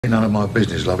None of my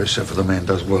business, love, except for the man who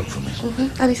does work for me.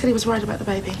 And he said he was worried about the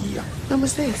baby. Yeah. When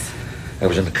was this? I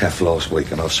was in the cafe last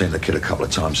week, and I've seen the kid a couple of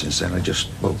times since then. They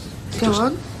just, well... Go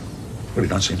on. Really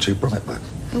don't seem too bright, but...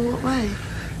 In what way?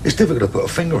 It's difficult to put a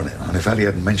finger on it, and if Ali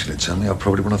hadn't mentioned it to me, I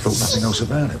probably wouldn't have thought nothing else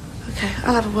about it. Okay,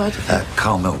 I'll have a word with him.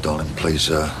 Calm out, darling, please,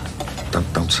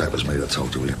 don't say it was me that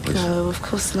told you, will you, please? No, of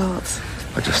course not.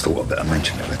 I just thought I'd better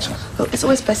mention it, that's all. Well, it's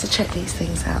always best to check these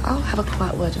things out. I'll have a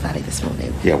quiet word with Ali this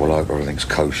morning. Yeah, well, I hope everything's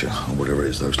kosher, or whatever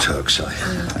it is those Turks say.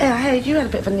 Yeah, I heard you had a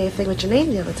bit of a near thing with Janine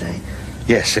the other day.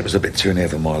 Yes, it was a bit too near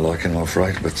for my liking, I'm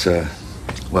afraid, but,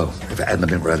 well, if it hadn't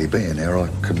been really being here, I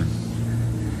couldn't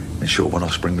ensure one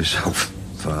offspring myself,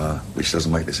 which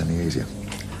doesn't make this any easier.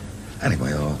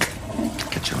 Anyway, I'll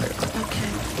catch you later. Okay.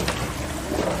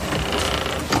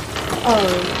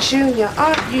 Oh, Junior,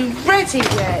 aren't you ready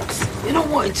yet? You're not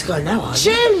wanting to go now, are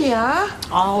you? Junior!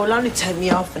 Oh, it'll only take me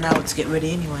half an hour to get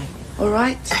ready anyway. All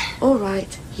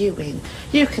right, you win.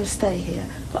 You can stay here,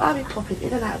 but I'll be popping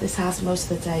in and out of this house most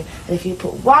of the day, and if you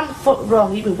put 1 foot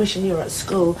wrong, you'll be wishing you were at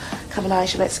school. Come on,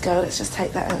 Aisha, let's go. Let's just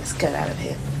take that and let's get out of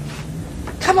here.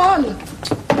 Come on!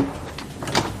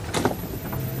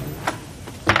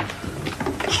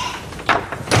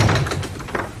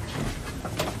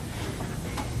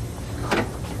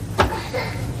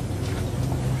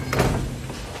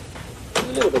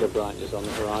 A little bit of brightness on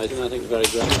the horizon, I think very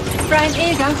great. Frank,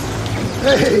 here you go.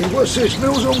 Hey, what's this?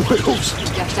 Meals on wheels?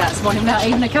 Left out this morning without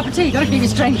even a cup of tea. Got to keep your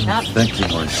strength up. Thank you,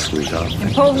 my sweetheart.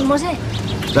 Important, was it?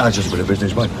 That's just a bit of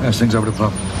business, mate. How's things over the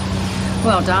pub?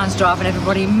 Well, Diane's driving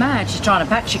everybody mad. She's trying to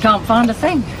pack, she can't find a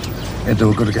thing. It'd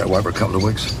do her good to get away for a couple of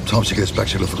weeks. Time she gets back,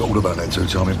 she'll have forgot all about that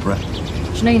 2-time in Pratt.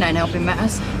 Janine ain't helping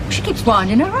matters. She keeps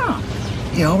winding her up.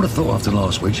 Yeah, I would have thought after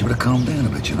last week she would have calmed down a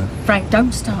bit, you know. Frank,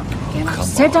 don't start again. I Come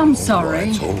said on, I'm sorry.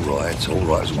 It's all right. It's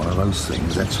one of those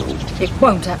things, that's all. It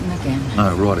won't happen again.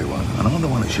 No, right it won't. And I'm the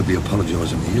one that should be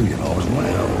apologising to you, you know. I was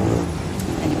way out.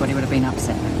 Anybody would have been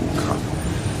upset.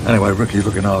 Anyway, Ricky's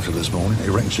looking after this morning. He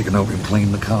reckons she can help him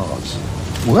clean the cars.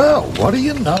 Well, what do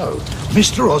you know?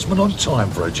 Mr. Osmond on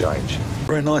time for a change.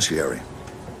 Very nice of you, Harry.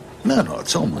 No, not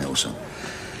at all, my old son.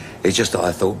 It's just that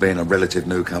I thought being a relative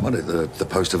newcomer that the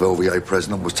post of LVA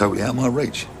president was totally out of my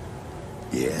reach.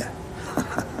 Yeah.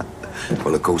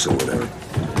 Well, of course I would, Harry.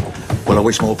 Well, I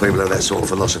wish more people had that sort of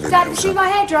philosophy. Dad, have you seen my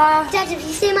hairdryer? Dad, have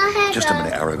you seen my hairdryer? Just a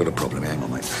minute, Harry. I've got a problem. Hang on,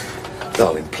 mate.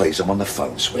 Darling, please, I'm on the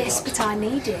phone, sweetheart. Yes, but I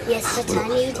need it. Yes, but I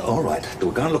need it. All right.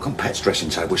 We'll go and look on Pat's dressing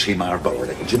table. She may have borrowed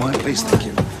it. Would you mind, please? Thank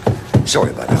you.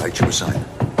 Sorry about that, you were saying.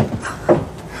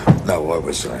 No, I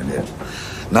was saying, yeah.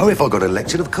 No, if I got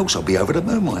elected, of course I'd be over the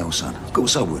moon, my old son. Of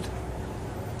course I would.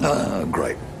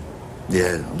 Great.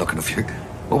 Yeah, I'm not going to few.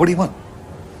 Well, what do you want?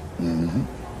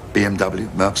 BMW,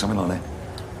 Merc, something like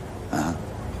that.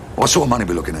 What sort of money are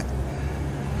we looking at?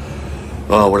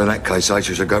 Oh, well, in that case, I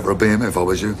should go for a BMW if I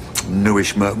was you.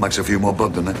 Newish Merc makes a few more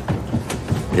bob than that.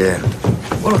 Yeah.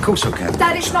 Well, of course I can.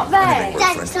 Dad, it's not there.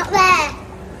 Dad, it's not there.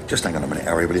 Just hang on a minute,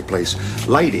 Harry, will you, please?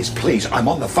 Ladies, please, I'm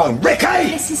on the phone. Ricky!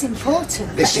 This is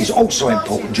important. This is also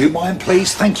important. Do you mind,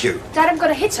 please? Thank you. Dad, I'm going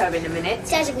to hit her in a minute.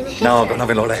 Dad, I'm going to hit her. No, I've got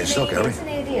nothing like that in stock, Harry. It's an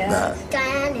idiot. No.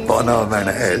 Diane is. But I know a man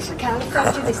that has.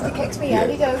 Supercalifragilistic.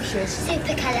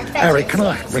 Harry, can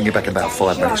I ring you back in about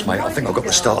 5 minutes, mate? I think I've got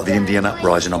the start of the Indian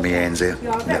uprising on my hands here.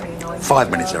 Yeah. 5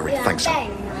 minutes, Harry. Thanks.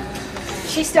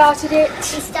 She started it.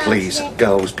 Please,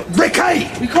 girls, but... Ricky!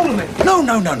 You calling me? No.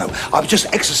 I was just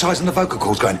exercising the vocal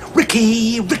cords going,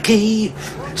 Ricky, Ricky.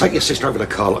 Take your sister over to the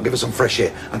car, give her some fresh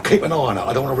air, and keep an eye on her.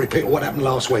 I don't want to repeat what happened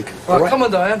last week. Right, come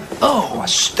on, Diane. Oh,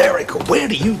 hysterical. Where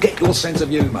do you get your sense of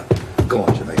humour? Go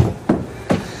on, Janine.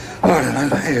 I don't know,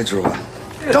 the hairdryer.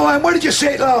 Yeah. Diane, where did you see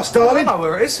it last, darling? I know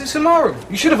where it is. It's in my room.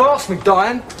 You should have asked me,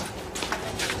 Diane.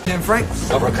 Yeah, Frank?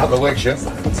 Over a couple of weeks, yeah.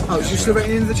 Oh, you still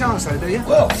reckon into the chance, though, do you?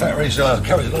 Well, Fattery's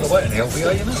carries a lot of weight in the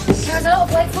LVA, you know. Carries a lot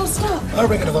of weight, full stop. I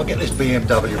reckon if I get this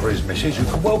BMW for his missus, you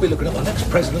could well be looking at the next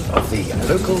president of the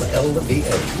local LVA.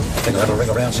 I think I'll have a ring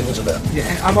around, see what's about.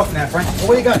 Yeah, I'm off now, Frank. Well,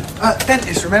 where you going?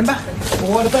 Dentist, remember?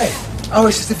 Well, what about? Oh,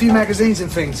 it's just a few magazines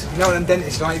and things. You know them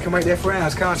dentists, like, you can wait there for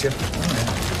hours, can't you?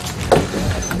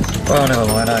 Well, never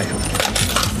mind, eh?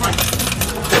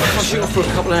 I'll shoot off for a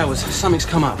couple of hours. Something's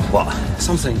come up. What?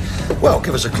 Something. Well,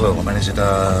 give us a clue. I mean, is it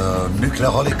a nuclear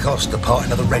holocaust, the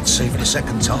parting of the Red Sea for the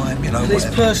second time, you know? It's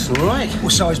whatever. personal, right?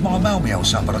 Well, so is my mail, me old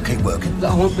son, but I keep working.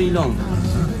 I won't be long.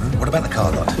 What about the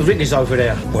car lot? Well, Rick is over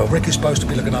there. Well, Rick is supposed to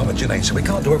be looking over Janine, so we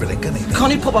can't do everything, can he?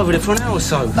 Can't he pop over there for an hour or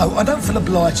so? No, I don't feel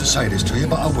obliged to say this to you,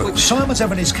 but I will. Simon's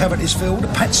having his cavities filled,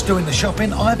 Pat's doing the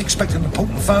shopping, I'm expecting an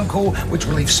important phone call, which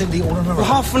will leave Cindy all on her own. Well,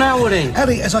 half an hour then.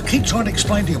 Ellie, as I keep trying to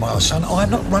explain to you, my son, I'm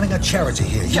not running a charity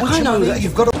here. Yeah, I know that.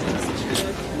 You've got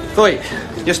to... Wait,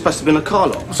 You're supposed to be in a car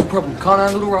lot. What's the problem? Can't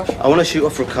handle the rush? I want to shoot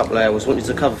off for a couple of hours. Want you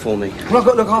to cover for me. Well, I've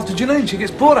got to look after Janine. She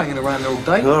gets bored hanging around there all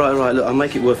day. All right. Look, I'll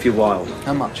make it worth your while.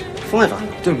 How much?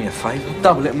 £5. Do me a favour.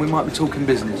 Double it and we might be talking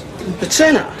business. A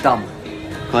tenner. Done.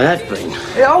 I have been.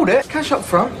 Yeah, hold it. Cash up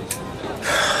front.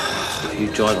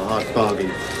 You drive a hard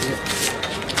bargain.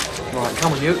 Right,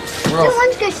 come on, you. I don't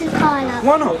want to go to the car now.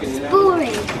 Why not? It's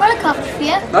boring. Well, look after for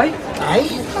you. Hey?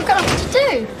 I've got nothing to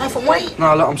do. Haven't we?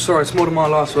 No, look, I'm sorry. It's more than my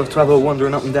life's worth to have her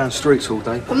wandering up and down streets all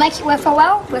day. We'll make it worth our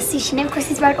while. We'll see Chanel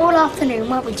Chris's road all afternoon,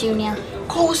 won't we, Junior? Of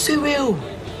course we will.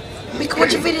 We can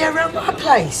watch a video around my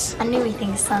place. I knew he'd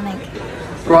think of something.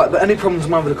 Right, but any problems,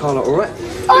 mind with the car lot, all right?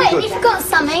 Oh, you forgot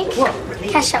something. What?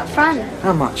 Cash up front.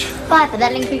 How much? £5,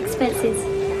 that'll include expenses.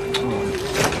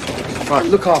 Right,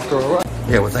 look after her, all right?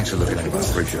 Yeah, well, thanks for looking at it, I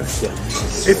appreciate it.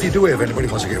 Yeah. If you do have anybody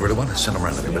wants to get rid of one, send them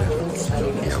around a bit.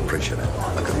 Yeah, I appreciate it.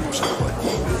 Okay, I'm sorry.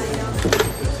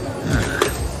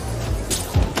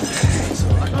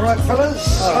 All right,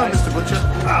 fellas. All right, Mr.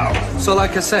 Butcher. So,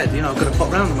 like I said, you know, I've got to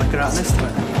pop round and make her out an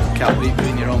estimate. Can't believe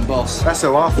being your own boss. That's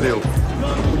how I feel.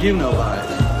 Well, you know about it.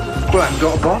 Well, I haven't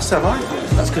got a boss, have I?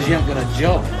 That's because you haven't got a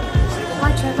job.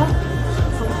 Hi, Trevor.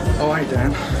 Oh, hey,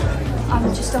 Dan.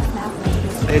 I'm just off now.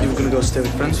 I heard you were going to go stay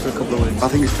with friends for a couple of weeks. I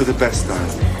think it's for the best,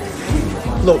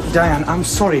 though. Look, Diane, I'm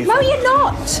sorry. No, you're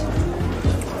not.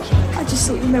 I just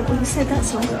thought you meant what you said,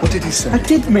 that's all. What did he say? I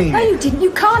did mean No, it. you didn't.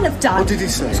 You can't have done. What did he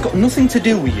say? It's got nothing to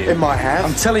do with you. It might have.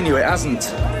 I'm telling you, it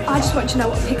hasn't. I just want you to know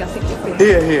what pig I think you've been.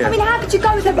 Here. I mean, how could you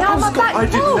go with her behind my back? I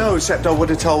didn't know, except I would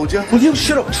have told you. Will you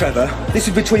shut up, Trevor? This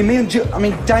is between me and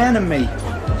Diane and me.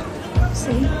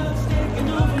 See?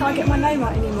 Can't get my name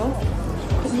right anymore.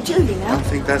 But you're Julie now. I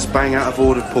think that's bang out of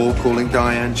order, Paul, calling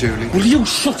Diane Julie. Will you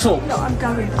shut up? No, I'm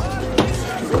going.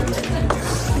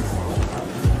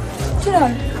 Do you know,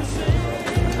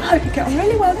 I hope you get on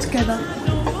really well together.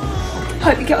 I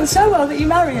hope you get on so well that you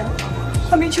marry her.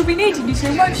 I mean, she'll be needing you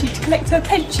soon, won't she, to collect her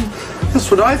pension? That's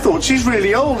what I thought. She's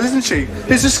really old, isn't she?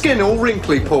 Is her skin all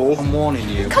wrinkly, Paul? I'm warning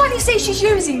you. Can't you see she's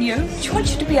using you? She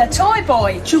wants you to be her toy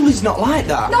boy. Julie's not like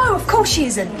that. No, of course she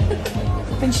isn't.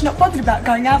 Then she's not bothered about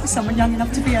going out with someone young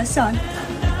enough to be her son.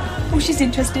 All she's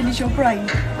interested in is your brain.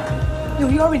 All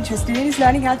you're interested in is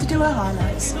learning how to do her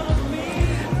highlights.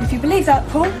 If you believe that,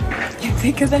 Paul, you're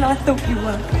thicker than I thought you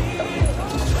were.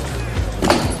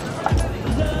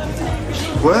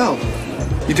 Well,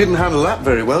 you didn't handle that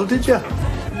very well, did you?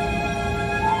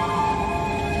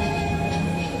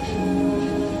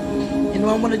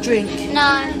 Anyone want a drink?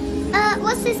 No.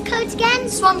 What's this code again?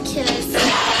 Swamp Killers.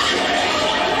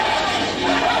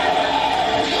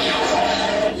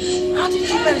 How did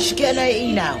you manage to get an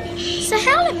 18 out? So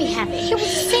how let me have it? It was a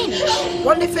sin.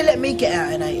 Wonder if they let me get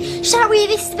out an 18. Shall we?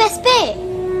 This is the best bit.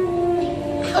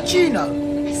 How do you know?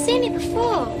 I've seen it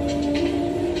before.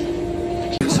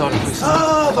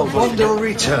 Ah, the Wanderer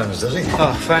returns, does he?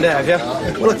 Oh, found out,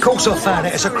 have you? Well, of course I found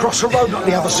it. It's across the road, not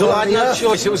the other Well, side I had of the no earth.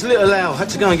 choice. It was little Al. Had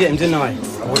to go and get him, didn't I?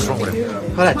 What's wrong with him?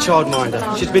 Oh, that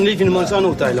childminder. She's been leaving him on his own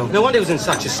all day long. No wonder he was in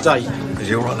such a state. Is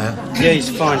he all right now? Yeah,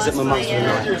 he's fine. He's at my mum's for the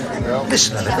night.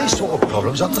 Listen, Ellen, these sort of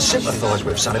problems I can sympathise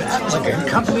with, son. If it happens again,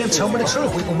 come to me and tell me the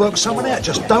truth. We can work someone out.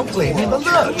 Just don't leave me in the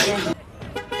lurch.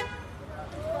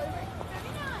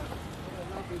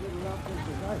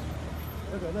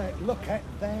 Look at that. Look at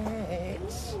that.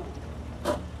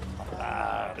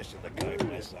 Ah, this is the good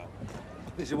mess up.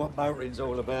 This is what motoring's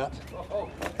all about.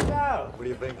 What do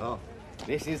you think, huh?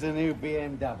 This is a new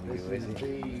BMW, This is is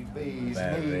it?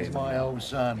 BB's my old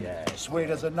son. Yeah. Sweet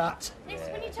as a nut.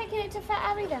 When you taking it to Fat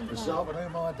Harry then? This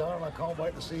afternoon, my darling, I can't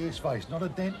wait to see his face. Not a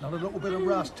dent, not a little bit of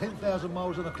rust. 10,000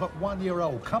 miles on the clock, 1 year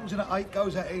old. Comes in at 8,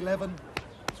 goes at 11.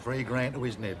 3 grand to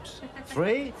his nibs.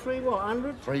 Three what,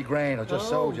 100? 3 grand, I just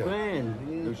sold you.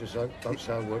 Grand. Lose your soap, don't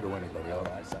say a word to anybody. All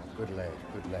right, son. Good lad,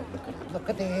 good lad. Look at it. Look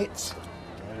at it.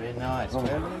 Very nice,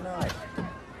 very nice.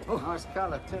 Nice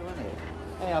colour too, isn't it?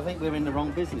 Hey, I think we're in the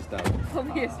wrong business, though.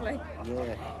 Obviously.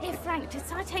 Yeah. Here, Frank, did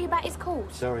I tell you about his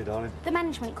course? Sorry, darling. The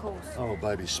management course. Oh,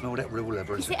 baby, smell that real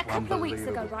leather. You see, a couple of weeks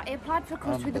ago, right, he applied for a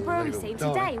course with the brewery scene.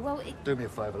 Unbelievable. Today, Darling, well, it... do me a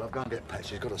favour, love. Go and get Pat.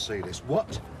 She's got to see this.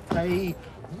 What a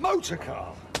motor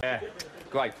car. Yeah.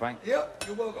 Great, Frank. Yep,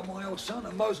 you're welcome, my old son.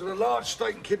 And Mose with a large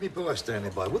steak and kidney pie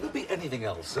standing by. Will there be anything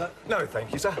else, sir? No,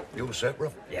 thank you, sir. You all set,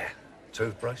 bruv? Yeah,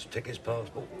 Toothbrush, tickets,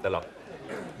 passport. the lot.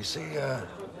 You see,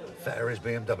 Fat Harry's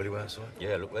BMW outside?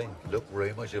 Yeah, look then. Look,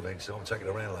 real much you think, so I'm taking it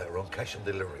around later on, cash and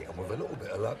delivery. And with a little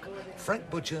bit of luck, Frank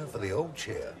Butcher for the old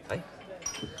chair. Hey?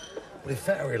 Well, if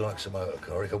Fat Harry likes a motor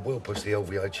car, he could well push the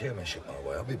LVA chairmanship my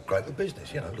way. I'd be great for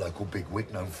business, you know, local big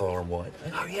wig, known far and wide.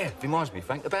 Oh, yeah, reminds me,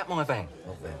 Frank, about my van.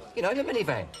 Not then. You know, the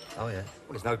minivan. Oh, yeah?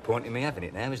 Well, there's no point in me having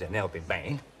it now, is there? Now I've been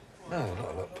banging. No,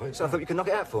 not a lot, Pete. So I thought you could knock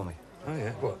it out for me. Oh,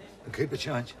 yeah? What? And keep the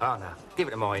change? Oh, no. Give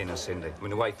it to my inner Cindy. I mean,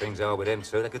 the way things are with them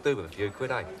two, they could do with a few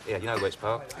quid, eh? Yeah, you know where it's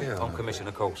parked? Yeah. On commission,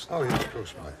 of course. Oh, yeah, of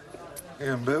course, mate.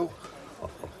 Ian, Bill?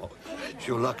 It's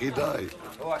your lucky day.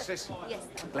 All right, sis. Yes.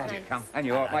 Glad you come. And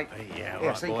you all right, mate? Yeah, Yeah,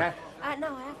 right, see, boy. Kath?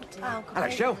 No, I haven't. Hello,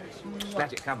 Shell.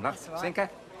 Glad you come, love. See,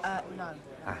 Kath? No.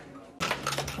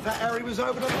 Fat Harry was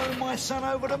over the moon, my son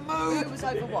over the moon. Who was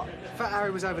over what? Fat Harry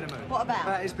was over the moon. What about?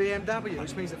 About his BMW,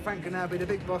 which means that Frank can now be the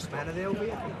big boss man of the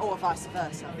LBA. Or vice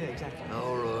versa. Yeah, exactly.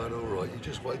 All right. You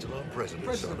just wait till I'm president.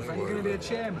 President, son, Frank, you're going to be the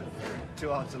chairman. Too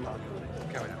hard to love.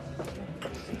 Carry on.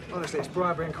 Honestly, it's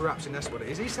bribery and corruption, that's what it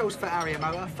is. He sells Fat Harry a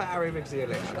motor, Fat Harry rigs the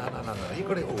election. No. You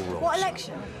got it all wrong. What son.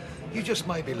 election? You just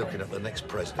may be looking at the next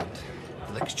president,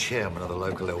 the next chairman of the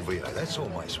local LVA. That's all,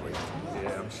 my sweet.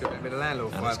 Yeah, I'm sure it'll be the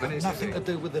landlord And for it's 5 got minutes. nothing to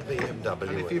do with the BMW.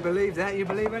 And if you believe that, you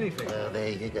believe anything. Well, there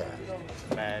you go.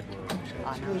 Bad word.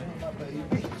 Excuse me, my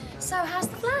baby. So, how's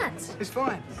the flat? It's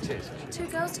fine. Two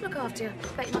girls to look after you.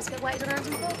 Bet you must get waited around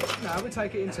in bed. No, we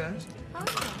take it in turns. Oh.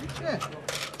 Yeah,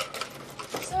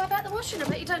 So, how about the washing? I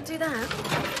bet you don't do that.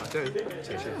 I do.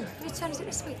 Oh, whose turn is it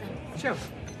this week then? Shell.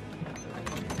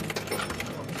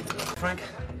 Frank,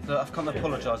 look, I've come to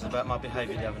apologise about my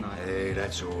behaviour the other night. Hey,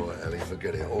 that's all right, Ellie.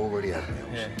 Forget it. Already happened.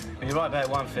 Yeah, but you're right about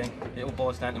one thing. It all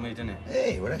boils down to me, doesn't it?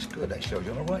 Hey, well, that's good. That shows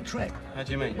you're on the right track. How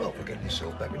do you mean? Well, for getting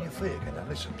yourself back on your feet again. Now,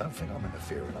 listen, don't think I'm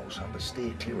interfering, old son, but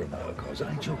steer clear of motor cars. It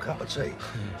ain't your cup of tea.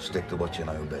 Stick to what you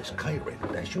know best. Catering,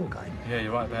 that's your game. Yeah,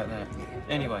 you're right about that.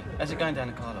 Anyway, how's it going down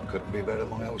the Carlo? Couldn't be better,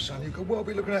 my old son. You could well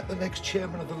be looking at the next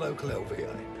chairman of the local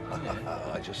LVA.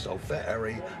 I just sold Fat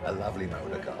Harry a lovely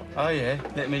motor car. Oh, yeah?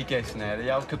 Let me guess now.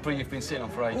 The old Capri you've been sitting on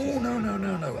for ages. Oh,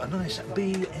 no. A nice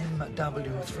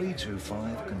BMW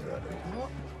 325 convertible. What?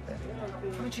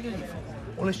 Where'd you get it from?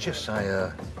 Well, let's just say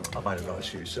I made a nice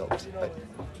few selfies.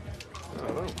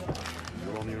 Hello.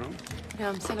 You're on your own? Yeah,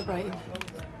 I'm celebrating.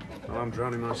 I'm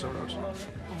drowning my sorrows.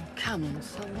 Come on,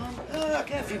 someone.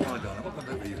 Careful, my darling. What can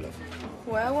I do for you, love?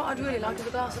 Well, what I'd really like is a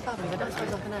glass of bubbly, but I don't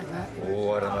suppose I can have that.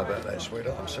 Oh, I don't know about that,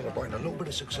 sweetheart. I'm celebrating a little bit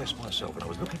of success myself, and I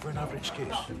was looking for another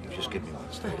excuse. You just give me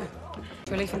one, stay there.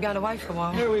 Relief from going away for a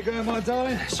while. Here we go, my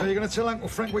darling. So you're going to tell Uncle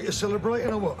Frank what you're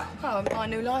celebrating, or what? Oh, my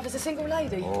new life as a single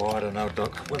lady. Oh, I don't know,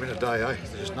 Doc. Women today, eh?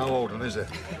 There's just no holding, is there?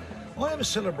 I am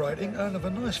celebrating earn of a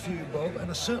nice few bob and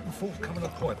a certain forthcoming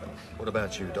appointment. What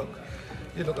about you, Doc?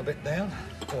 You look a bit down.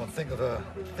 Go on, think of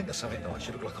something nice.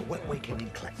 You look like a wet weekend in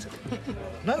Clacton.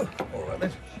 No? All right,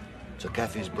 then. To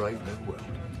Kathy's brave new world.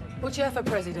 Butcher for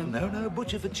president. No,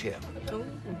 butcher for chairman.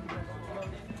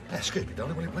 Excuse me,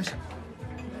 darling, will you please?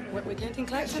 Wet weekend in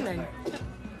Clacton, then.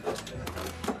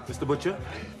 Mr. Butcher?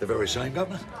 The very same,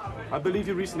 Governor. I believe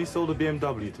you recently sold a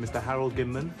BMW to Mr. Harold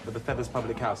Gimman at the Feathers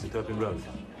Public House at Turpin Road.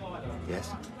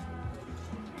 Yes.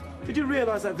 Did you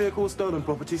realise that vehicle was stolen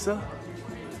property, sir?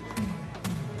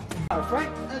 Oh,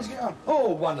 Frank, how's it going?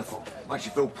 Oh, wonderful. Makes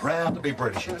you feel proud to be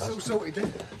British. That's all sorted,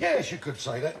 didn't it? Yes, you could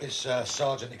say that. This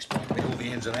sergeant explained to me all the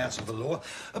ins and outs of the law.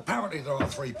 Apparently, there are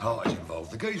 3 parties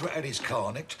involved. The geezer that had his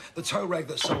car nicked, the tow rag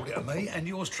that sold it to me, and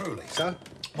yours truly. So?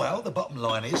 Well, the bottom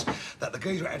line is that the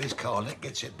geezer that had his car nicked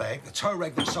gets it back. The tow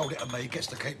rag that sold it to me gets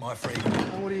to keep my freedom.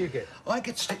 And what do you get? I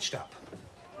get stitched up.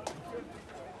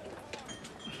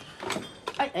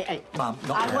 Hey. Mum,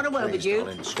 not I now, want a word please, with you.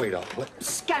 Darling, sweetheart. What?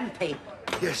 Scampi.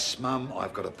 Yes, Mum,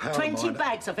 I've got a pal of 20 mine.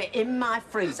 bags of it in my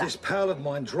freezer. This pal of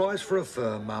mine drives for a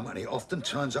firm, Mum, and he often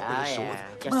turns up with a sort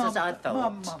yeah, of... just as I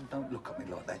thought. Mum, don't look at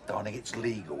me like that, darling. It's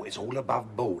legal. It's all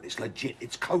above board. It's legit.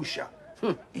 It's kosher.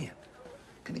 Here,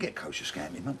 can you get kosher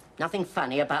scampi, Mum? Nothing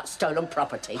funny about stolen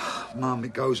property. Mum,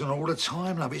 it goes on all the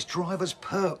time, love. It's driver's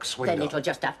perk, sweetheart. Then it'll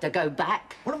just have to go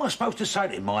back. What am I supposed to say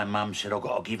to him? My mum said I've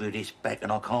got to give you this back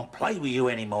and I can't play with you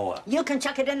anymore. You can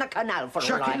chuck it in the canal for all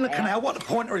Chuck it in the care. canal? What the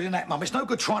point is in that, Mum? It's no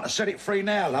good trying to set it free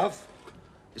now, love.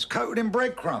 It's coated in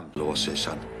breadcrumbs. Law says,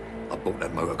 son, I bought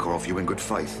that motor car off you in good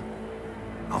faith.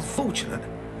 Unfortunate?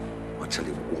 I tell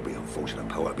you what will be unfortunate,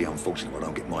 pal. It'll be unfortunate if I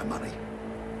don't get my money.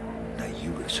 Now,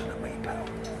 you listen to me, pal.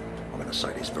 I'm going to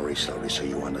say this very slowly so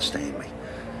you understand me.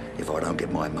 If I don't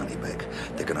get my money back,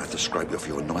 they're going to have to scrape you off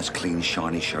your nice, clean,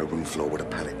 shiny showroom floor with a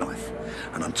palette knife.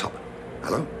 And on top...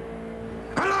 Hello?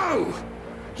 Hello!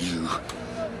 You...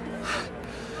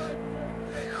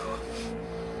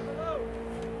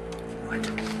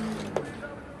 Right.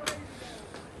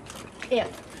 Here.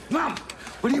 Mum!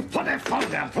 Will you put that phone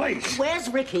down, please? Where's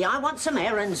Ricky? I want some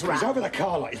errands run. He's over the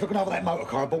car light. He's looking over that motor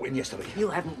car I bought in yesterday. You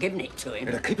haven't given it to him.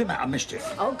 It'll keep him out of mischief.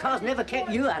 Old cars never kept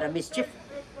you out of mischief.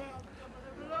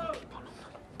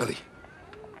 Billy.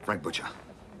 Frank Butcher.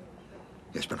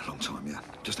 Yeah, it's been a long time, yeah.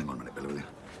 Just hang on a minute, Billy, will you?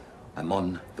 I'm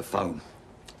on the phone.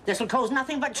 This'll cause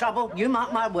nothing but trouble. You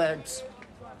mark my words.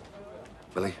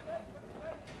 Billy?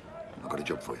 got a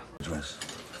job for you. Address.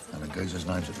 And the geezer's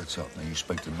name's at the top. Now, you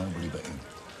speak to nobody but him.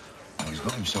 Now, he's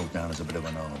got himself down as a bit of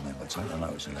an arm man, but take a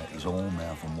notice of that. He's all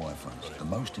mouth and wire fronts. The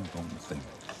most important thing,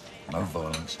 no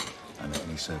violence under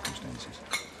any circumstances.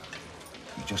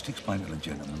 You just explain to the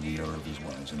gentleman the error of his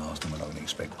ways and ask him whether I can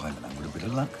expect payment. And with a bit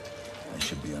of luck, that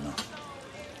should be enough.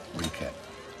 Recap.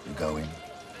 You go in,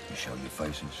 you show your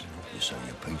faces, you say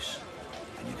your piece,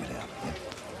 and you get out, yeah?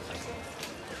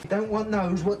 You don't want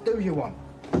those, what do you want?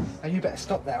 And you better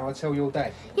stop that or I'll tell your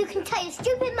dad. You can tell your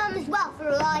stupid mum as well for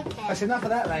all I care. That's enough of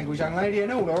that language, young lady,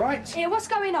 and all right? Here, what's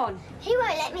going on? He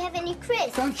won't let me have any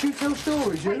crisps. Don't you tell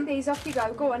stories, you? Take these, off you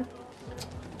go. Go on.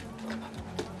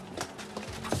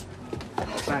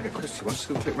 Bag of crisps, you want to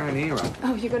still clip round the hero.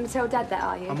 Oh, you're going to tell Dad that,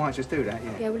 are you? I might just do that,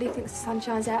 yeah. Yeah, well, he thinks the sun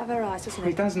shines out of her eyes, doesn't he?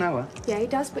 He does know her. Yeah, he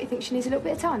does, but he thinks she needs a little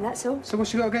bit of time, that's all. So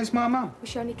what's she got against my mum? Well,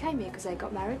 she only came here because they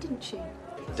got married, didn't she?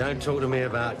 Don't talk to me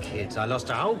about kids. I lost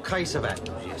a whole case of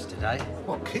apples yesterday.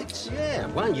 What, kids? Yeah,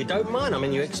 well, you don't mind. I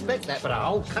mean, you expect that, but a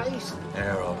whole case.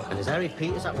 Yeah, Robert. And there's Harry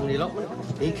Peters up in the allotment.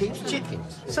 He keeps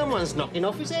chickens. Someone's knocking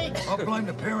off his eggs. I blame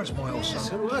the parents, my old son.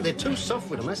 So, well, they're too soft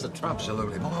with them, that's the trouble.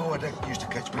 Absolutely. My old dad used to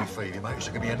catch me feeding, mate. Used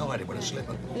to give me a nightie with a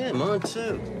slipper. Yeah, mine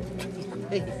too.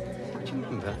 Hey, do you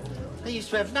remember? They used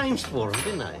to have names for them,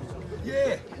 didn't they?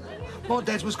 Yeah. My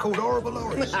dad's was called Horrible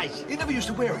Horace. Mate. He never used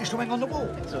to wear it. He used to hang on the wall.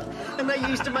 And they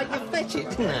used to make you fetch it,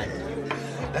 didn't they?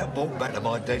 That walk back to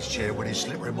my dad's chair with his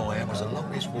slipper in my hand was the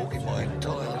longest walk in my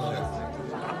entire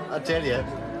life. I tell you,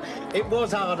 it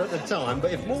was hard at the time,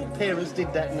 but if more parents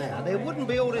did that now, there wouldn't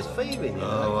be all this feeling.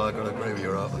 Oh, I gotta agree with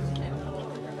you, Robert.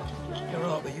 You're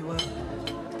right, but you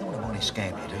don't want to money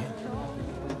scam you, do you?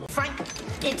 Frank,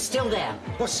 it's still there.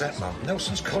 What's that, Mum?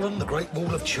 Nelson's column, the Great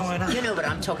Wall of China? You know what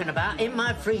I'm talking about, in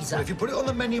my freezer. Well, if you put it on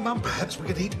the menu, Mum, perhaps we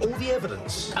could eat all the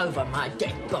evidence. Over my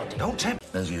dead body. Don't tempt.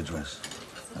 There's the address.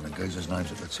 And the geezer's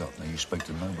name's at the top. Now, you speak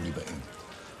to nobody but him.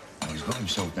 Now, he's got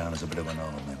himself down as a bit of an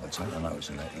arm man, but take a notice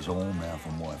of that. He's all mouth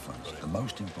and wire fronts. The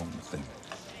most important thing,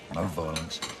 no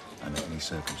violence under any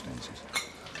circumstances.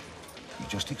 You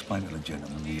just explain to the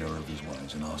gentleman the error of his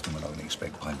ways and ask him whether I can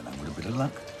expect payment. And with a bit of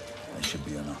luck, that should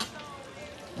be enough.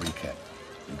 Recap.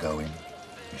 You go in,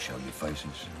 you show your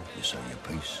faces, you say your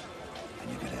piece,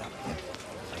 and you get out, yeah?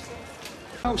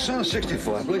 Oh, son,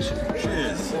 65, please.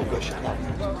 Cheers. Oh, gosh.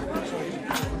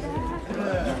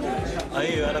 I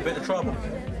hear you had a bit of trouble.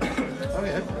 Oh,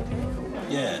 yeah?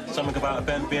 Yeah, something about a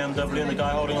bent BMW and the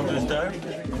guy holding onto his dome.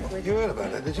 You heard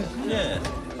about that, did you? Yeah.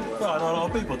 Well, I know a lot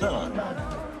of people, don't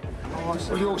I?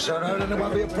 Well, you also know that there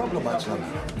won't be a problem, mate, son.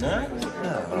 No?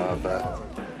 No,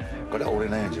 I've got it all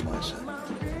in hand, you might say.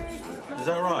 Is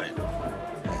that right?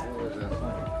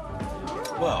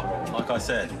 Well, like I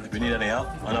said, if you need any help,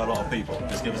 I know a lot of people.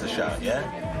 Just give us a shout, yeah?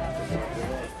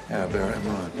 Yeah, bear it in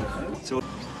mind. So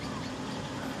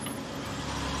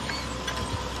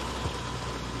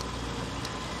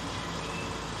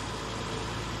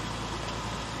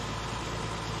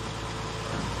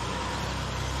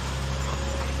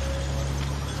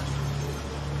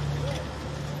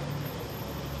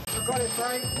I got it,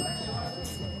 Frank.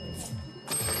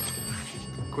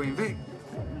 Queen Vic?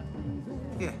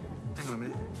 Yeah, hang on a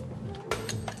minute.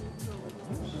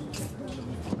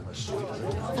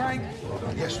 Frank?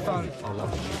 Yes, phone. Oh,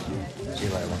 lovely. See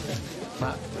you later,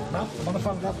 Matt, I'm on the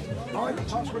phone, love. All right,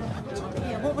 time's running.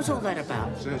 Yeah, what was all that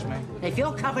about? Search me. If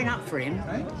you're covering up for him...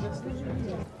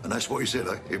 And that's what he said,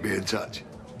 eh? He'd be in touch.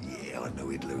 Yeah, I knew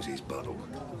he'd lose his bottle.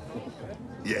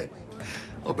 Yeah.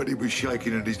 I bet he was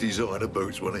shaking in his designer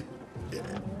boots, wasn't he?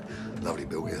 Yeah. Lovely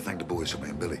Bill here. Thank the boys for me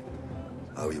and Billy.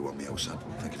 Oh, you want me, old son.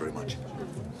 Thank you very much.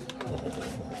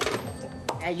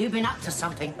 You've been up to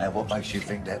something. Now, what makes you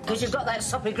think that? Because you've got that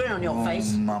soppy grin on your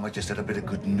face. Mum, I just had a bit of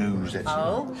good news, that's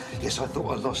all. Oh? Yes, I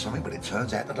thought I lost something, but it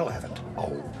turns out that I haven't.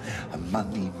 Oh, and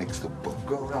money makes the book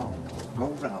go round, go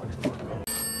round.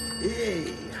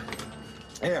 Hey.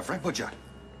 Yeah, Frank Butcher.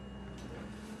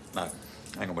 No,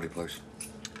 hang on, buddy, please.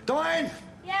 Diane!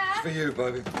 Yeah? It's for you,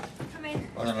 baby. Come in.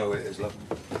 I don't know who it is, love.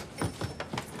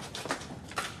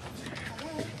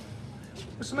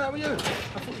 What's the matter with you? I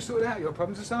thought you sorted out your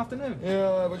problems this afternoon.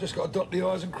 Yeah, we've just got to dot the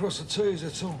I's and cross the T's,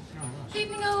 that's all.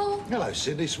 Evening all. Hello,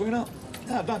 Cindy, sweetheart.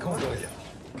 No, don't come with you.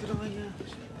 Could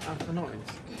I have the night?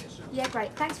 Yeah,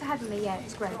 great. Thanks for having me. Yeah,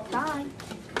 it's great. Bye.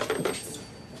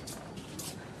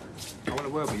 I want to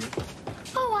word with you.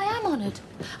 Oh, I am honoured.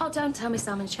 Oh, don't tell me,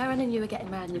 Simon. Sharon and you were getting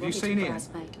married and you Have you wanted seen to be Ian?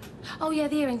 bridesmaid. Oh, yeah,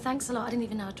 the earring. Thanks a lot. I didn't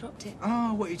even know I dropped it.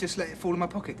 Oh, what, you just let it fall in my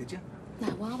pocket, did you? Now,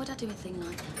 why would I do a thing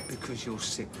like that? Because you're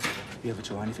sick. You ever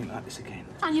try anything like this again?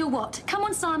 And you're what? Come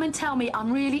on, Simon, tell me.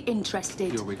 I'm really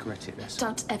interested. You'll regret it, Lester.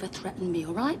 Don't ever threaten me,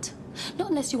 all right? Not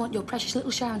unless you want your precious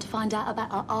little Sharon to find out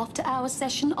about our after-hours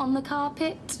session on the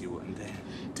carpet. You wouldn't dare.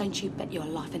 Don't you bet your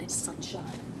life in its sunshine.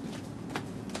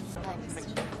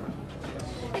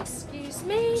 Excuse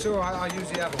me? It's all right, I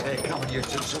usually have Hey, come on, you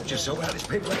two, sort yourself out. There's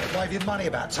people that can wave you money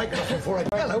about. Take it off before I...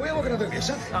 Hello, what are we going to do here,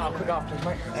 son? Oh, quick after,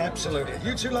 mate. Absolutely.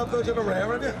 You two lovebirds are rare,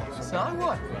 aren't you? No,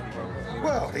 what?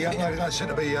 Well, the young lady don't seem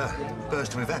to be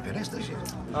bursting with happiness, does she?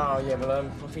 Oh, yeah, well, I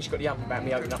think she's got the ump about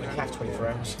me opening up the cafe 24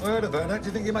 hours. Heard about that. Do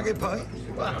you think you might get paid?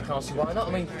 Well, I can't see why not.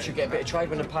 I mean, she'll get a bit of trade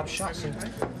when the pub shuts and,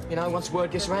 you know, once word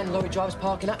gets around, lorry drivers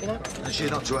parking up, you know. And she's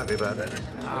not too happy about that?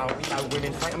 Oh, you know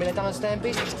women, Frank. I mean, they don't understand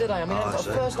business, do they? I mean, they've got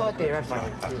a first idea,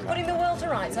 haven't they? Putting the world to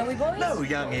rights, are we, boys? No,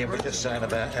 young Ian, we're just saying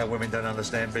about how women don't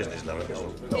understand business, though.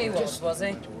 He was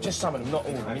he? Just some of them, not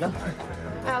all of them, you know.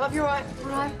 Hey, love, you all right? All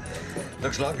right.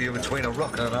 Looks like you're between a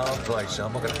rock and a hard place, so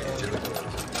I'm not going to get you.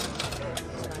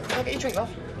 Can I get you a drink, love?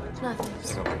 No,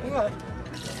 thanks. You all right?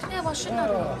 Yeah, why shouldn't I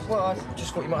do? Well, I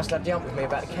just thought you might have slapped the ump with me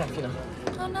about the cafe, you know.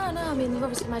 Oh, no, I mean, you've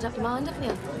obviously made up your mind, haven't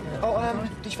you? Oh,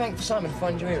 did you thank for Simon for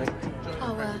finding your earring?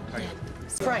 Oh, yeah.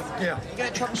 Frank? Yeah? You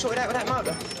get trouble sorted out with that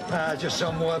motor? Just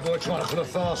some white boy trying to pull a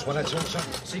fast one, that's all, son.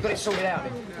 So you got it sorted out,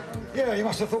 then? Yeah, you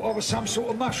must have thought I was some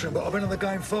sort of mushroom, but I've been in the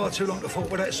game far too long to fall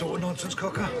with that sort of nonsense,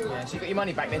 cocker. Yeah, so you got your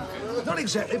money back, then? Not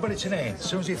exactly, but it's in hand. As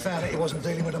soon as he found out he wasn't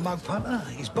dealing with a mug punter,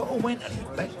 his bottle went and he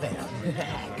backed down.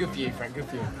 Good for you, Frank, good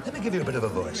for you. Let me give you a bit of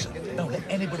advice. Don't let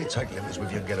anybody take limits with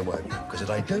you and get away. Because if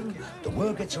they do, the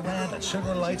word gets around and sooner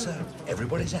or later,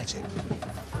 everybody's at it.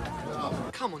 Oh,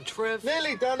 come on, Trev.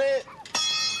 Nearly done it.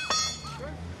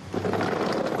 I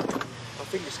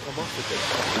think it's come off a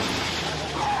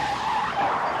bit.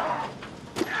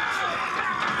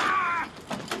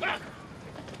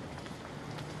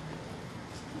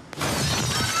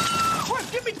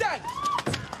 Give me that!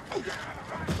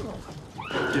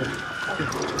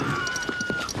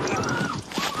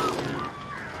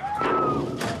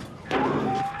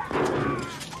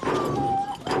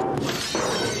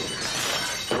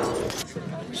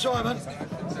 Simon,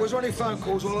 was there any phone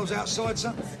calls while I was outside,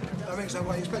 son? I think so.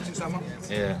 Were you expecting someone?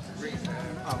 Yeah.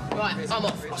 Right, I'm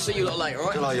off. I'll see you a lot later, all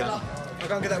right? Good night, young. I'll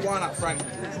go and get that wine up, Frank.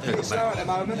 Yeah, It's slow at the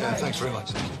moment. Yeah, thanks very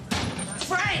much.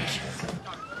 Frank!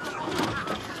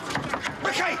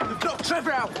 Okay, you've knocked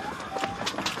Trevor out.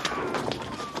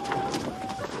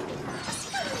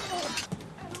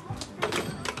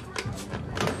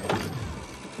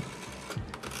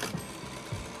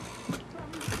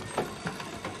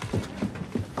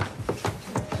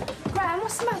 Graham,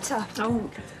 what's the matter? Oh,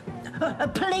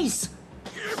 police!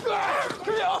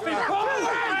 Get off him! Hold him!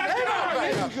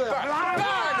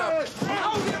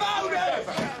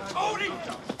 Hold him!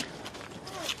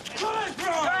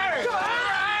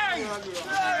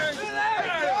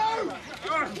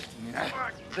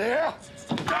 There.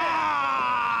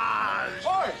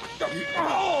 Oi!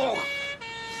 Oh!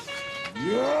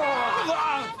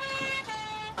 Yeah!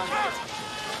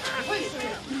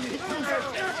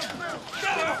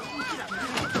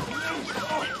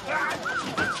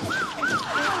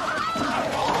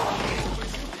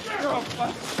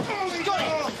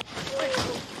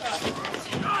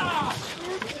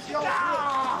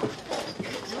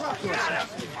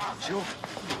 Sure.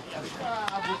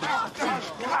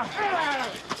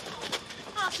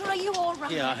 Arthur, are you all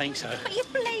right? Yeah, I think so. Are you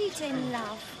bleeding,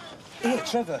 love? Here,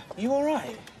 Trevor, you all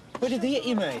right? Where did they hit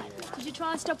you, mate? Did you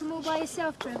try and stop them all by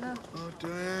yourself, Trevor? Oh,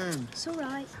 damn. It's all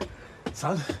right.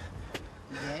 Son,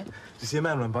 Yeah? did you see a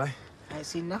man run by? I ain't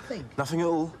seen nothing. Nothing at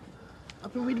all?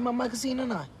 I've been reading my magazine,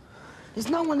 haven't I? There's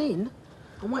no one in.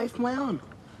 I'm waiting for my aunt.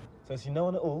 So you see no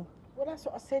one at all? Well, that's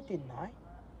what I said, didn't I?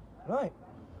 Right.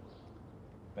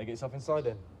 Better get yourself inside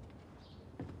then.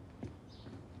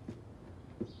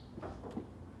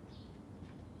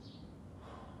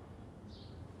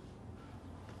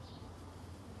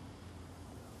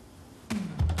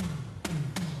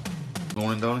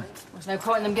 Morning, darling. There's no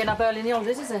point in them getting up early in the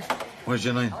holidays, is there? Where's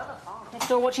your name? Next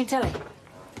door watching telly.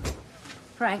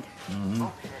 Frank, Mm-hmm.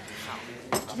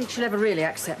 do you think she'll ever really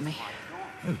accept me?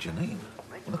 Who, Janine?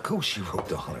 Well, of course she will,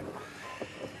 darling.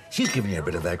 She's giving you a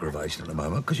bit of aggravation at the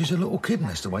moment because she's a little kid and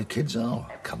that's the way kids are.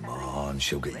 Come on,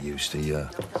 she'll get used to you.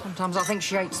 Sometimes I think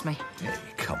she hates me. Yeah,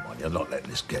 come on, you're not letting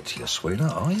this get to you,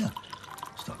 sweetheart, are you?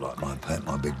 It's not like my pet,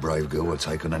 my big brave girl will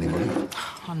take on anybody.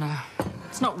 I know.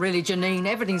 It's not really Janine.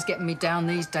 Everything's getting me down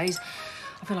these days.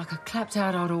 I feel like a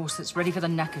clapped-out old horse that's ready for the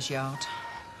knacker's yard.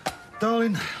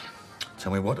 Darling,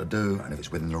 tell me what to do, and if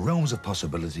it's within the realms of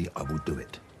possibility, I will do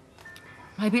it.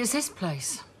 Maybe it's this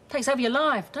place. Takes over your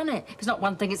life, doesn't it? If it's not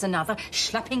one thing, it's another.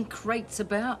 Slapping crates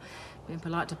about. Being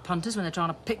polite to punters when they're trying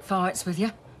to pick fights with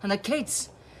you. And the kids.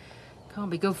 Can't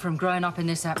be good for them growing up in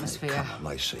this atmosphere. Come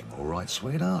on, they seem all right,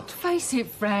 sweetheart. Face it,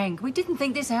 Frank. We didn't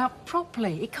think this out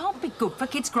properly. It can't be good for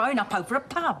kids growing up over a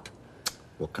pub.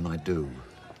 What can I do?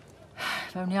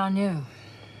 If only I knew.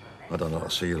 I don't know how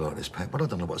to see you like this, Pat, but I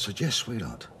don't know what to suggest,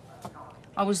 sweetheart.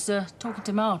 I was talking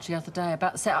to Marge the other day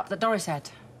about the setup that Doris had.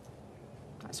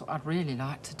 That's what I'd really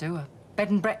like to do, a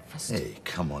bed and breakfast. Hey,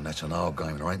 come on, that's an old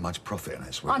game. There ain't much profit in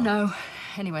it, sweetheart. I know.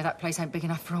 Anyway, that place ain't big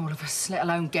enough for all of us, let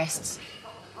alone guests.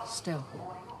 Still.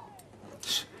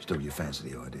 Still, you fancy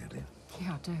the idea, do you?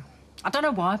 Yeah, I do. I don't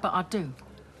know why, but I do.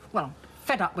 Well, I'm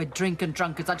fed up with drink and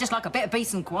drunkards. I just like a bit of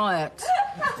peace and quiet.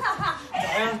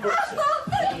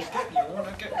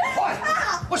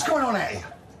 Hi! What's going on out here?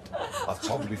 I've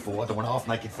told you before, I don't want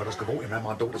half-naked fellas cavorting around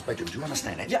my daughter's bedroom. Do you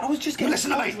understand that? Yeah, I was just getting...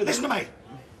 Listen to me! Listen to me!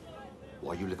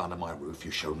 While you live under my roof,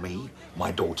 you show me,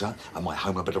 my daughter, and my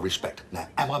home a bit of respect. Now,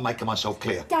 am I making myself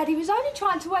clear? Daddy was only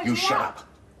trying to wake You me shut up. up.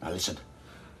 Now, listen.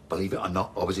 Believe it or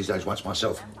not, I was his age once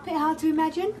myself. Bit hard to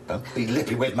imagine. Don't be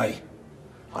lippy with me.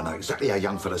 I know exactly how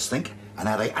young fellas think and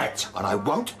how they act, and I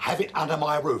won't have it under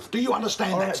my roof. Do you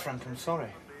understand All that? right, Frank, I'm sorry.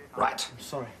 Right. I'm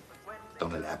sorry.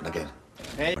 Don't let it happen again.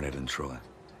 Hey. Go ahead and try.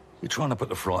 You trying to put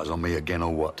the frights on me again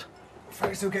or what?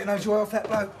 Frank's still getting no joy off that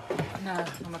bloke. No,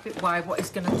 I'm a bit worried what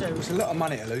he's going to do. It's a lot of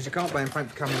money to lose. You can't blame Frank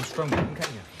for coming on strong with him,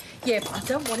 can you? Yeah, but I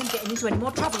don't want him getting into any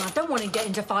more trouble. I don't want him getting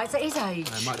into fights at his age.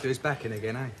 He might do his back in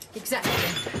again, eh? Exactly.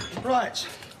 Right.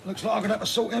 Looks like I'm going to have to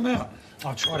sort him out.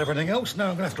 I've tried everything else.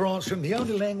 Now I'm going to have to answer him the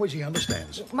only language he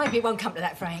understands. Maybe it won't come to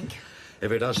that, Frank.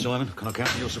 If it does, Simon, can I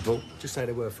count on your support? Just say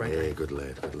the word, Frank. Yeah, good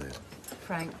lad, good lad.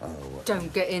 Frank,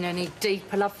 don't get in any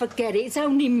deeper, love. Forget it. It's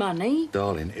only money.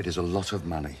 Darling, it is a lot of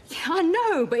money. Yeah, I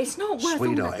know, but it's not worth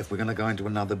Sweetheart, if we're going to go into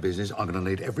another business, I'm going to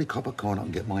need every copper coin I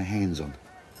can get my hands on.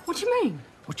 What do you mean?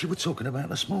 What you were talking about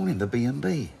this morning, the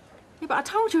B&B. Yeah, but I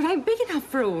told you it ain't big enough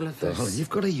for all of us. Darling, you've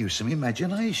got to use some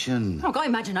imagination. I've got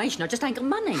imagination, I just ain't got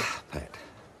money. Pat,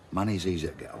 money's easy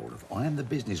to get hold of. I am the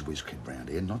business whiz kid round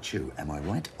here, not you. Am I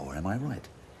right or am I right?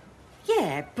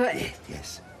 Yeah, but...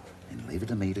 Yes. Then leave it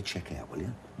to me to check out, will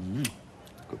you?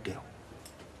 Good girl.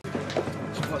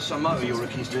 What's some motor your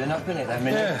rookie's doing up, innit, that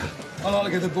minute? Yeah. I like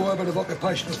to give the boy a bit of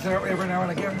occupational therapy every now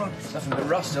and again, man. Nothing but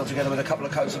rust held together with a couple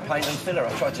of coats of paint and filler.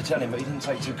 I tried to tell him, but he didn't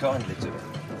take too kindly to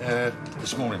it.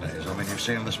 This morning, that is. I mean, you've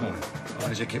seen him this morning.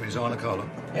 Is he keeping his eye on the collar?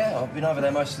 Yeah, I've been over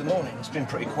there most of the morning. It's been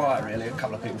pretty quiet, really. A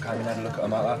couple of people came and had a look at a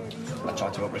motor. I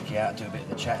tried to help Ricky out, do a bit of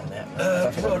the chat and that.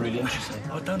 I think they're really interesting.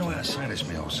 I don't know how to say this,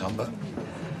 my old son, but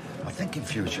I think in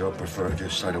future I'd prefer to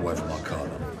just stay away from my car.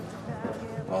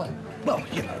 Why? Well,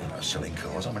 you know, selling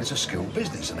cars. I mean, it's a skilled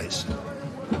business, and it's...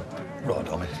 Right,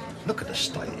 I mean, look at the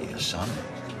state of your son.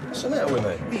 What's the matter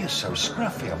with me? You're so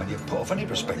scruffy. I mean, you put off any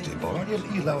prospective buyer,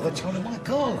 you lower the tone of my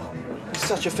car. Is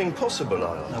such a thing possible,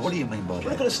 I ask? Now, what do you mean by that?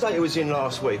 Look at the state it was in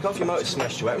last week. Half your motor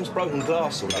smashed to atoms, broken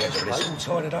glass all over the place. It's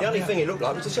all tied it up. The only now. thing it looked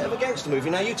like was a set of a gangster movie.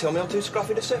 Now you tell me I'm too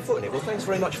scruffy to set foot in it. Well, thanks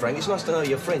very much, Frank. It's nice to know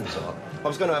your friends are. I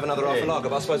was going to have another half a lager,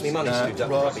 but I suppose my money's stood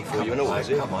up rugby for you and all, is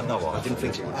it? Come on, no, I didn't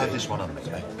think it would. Have this one on me,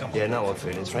 eh? Come on. Yeah, no hard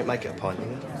feelings, Frank. Make it a pint, will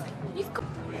you? You've got...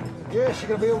 Yes, she's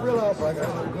going to be a real heartbreaker,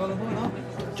 little girl of mine,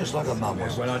 huh? Just like her mum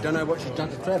was. Well, I don't know what she's done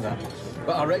to Trevor,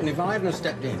 but I reckon if I hadn't have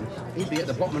stepped in, he'd be at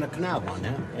the bottom of the canal by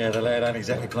now. Yeah, the lad ain't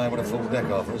exactly playing with a full deck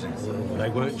after, is he? They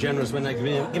weren't generous when they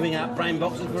were giving out brain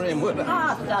boxes for him, were they?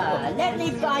 Arthur, let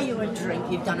me buy you a drink.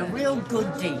 You've done a real good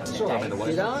deed today. all right, in the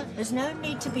way. Did I? There's no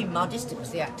need to be modest. It was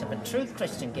the act of a true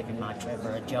Christian giving my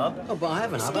Trevor a job. Oh, but I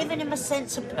haven't, It's have I? given him a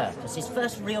sense of purpose, his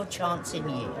first real chance in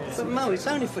years. But Mo, it's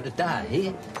only for the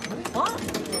day. What?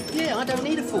 Yeah, I don't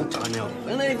need a full-time help.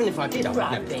 And even if I did, I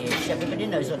wouldn't have... Rubbish. Everybody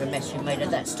knows what a mess you made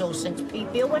of that store since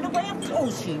Pete Beale went away. Of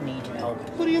course you need help.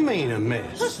 What do you mean, a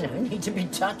mess? There's no need to be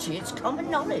touchy. It's common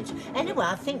knowledge. Anyway,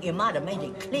 I think you might have made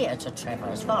it clear to Trevor.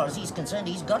 As far as he's concerned,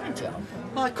 he's got a job.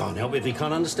 I can't help if he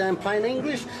can't understand plain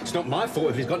English. It's not my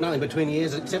fault if he's got nothing between the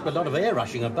ears except a lot of air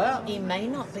rushing about. He may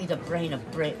not be the brain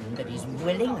of Britain, but he's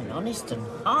willing and honest and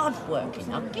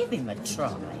hard-working. I'll give him a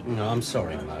try. No, I'm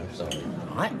sorry, Mo, sorry.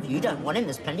 Right, if you don't want him,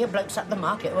 there's plenty of blokes up the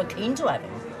market who are keen to have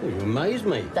him. Oh, you amaze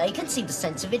me. They can see the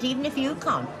sense of it even if you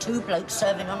can't. 2 blokes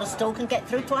serving on a stall can get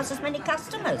through twice as many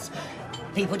customers.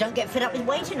 People don't get fed up with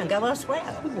waiting and go elsewhere.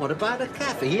 But what about a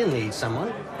cafe? He'll need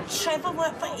someone. Trevor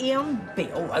worked for Ian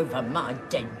Beale over my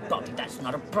dead body. That's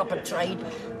not a proper trade.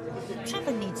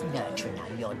 Trevor needs nurturing now.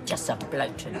 You're just a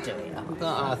bloke to do it. Oh,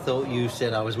 But I thought you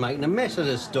said I was making a mess of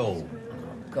the stall.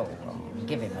 go on,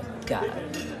 give him a go.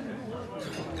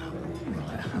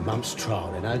 A month's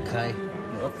trial then, OK?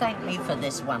 You'll thank me for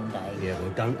this one day. Yeah,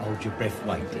 well, don't hold your breath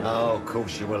waiting. Oh, of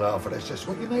course you will, Arthur. That's just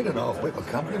what you need, an half-wit of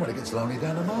company when it gets lonely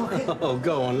down the market. Oh,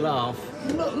 go on, laugh.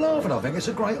 I'm not laughing. I think it's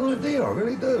a great idea. I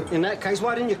really do. In that case,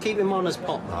 why didn't you keep him on as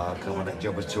pop? Ah, come on. That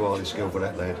job was too highly skilled for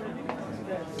that lad.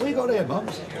 What you got here,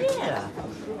 Mums? Yeah.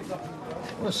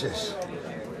 What's this?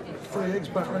 3 eggs,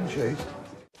 butter and cheese.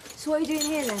 So what are you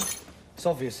doing here, then? It's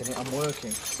obvious, isn't it? I'm working.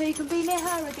 So you can be near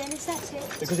her again, is that it?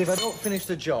 Because if I don't finish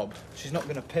the job, she's not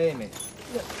going to pay me.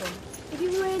 Look, Paul, if you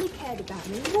really cared about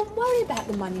me, you wouldn't worry about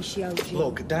the money she owed you.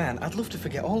 Look, Dan, I'd love to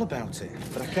forget all about it,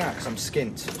 but I can't because I'm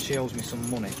skint. She owes me some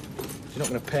money. She's not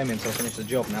going to pay me until I finish the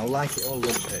job now, like it or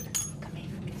lump it.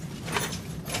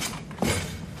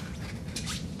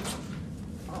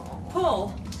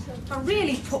 Paul, I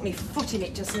really put my foot in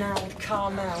it just now with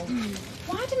Carmel.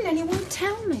 Why didn't anyone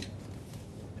tell me?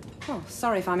 Oh,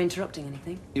 sorry if I'm interrupting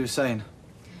anything. You were saying?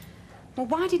 Well,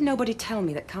 why did nobody tell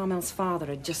me that Carmel's father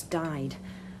had just died?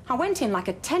 I went in like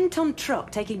a 10-ton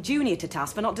truck taking Junior to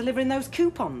task for not delivering those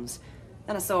coupons.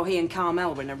 Then I saw he and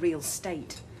Carmel were in a real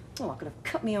state. Oh, I could have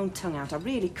cut my own tongue out. I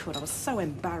really could. I was so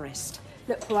embarrassed.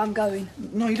 Look, Paul, I'm going.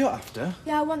 No, you don't have to.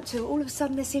 Yeah, I want to. All of a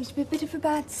sudden, there seems to be a bit of a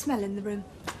bad smell in the room.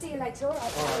 See you later, all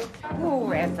right?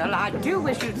 Oh, Ethel, I do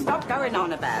wish you'd stop going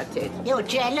on about it. You're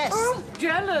jealous. Oh,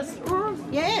 jealous?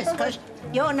 Yes, because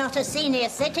you're not a senior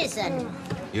citizen.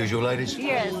 Usual, ladies?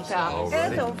 Yes, Alrighty.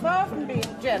 Ethel, far from being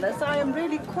jealous, I am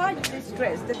really quite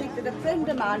distressed to think that a friend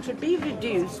of mine should be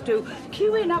reduced to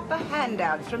queuing up for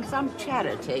handouts from some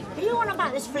charity. Are you on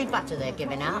about this free butter they're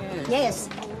giving out? Yes.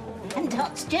 And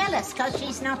Dot's jealous because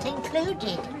she's not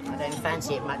included. I don't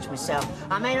fancy it much myself.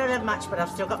 I may not have much, but I've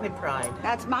still got my pride.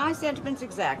 That's my sentiments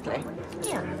exactly.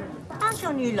 Yeah. How's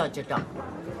your new lodger, Doc?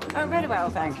 Oh, very well,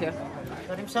 thank you.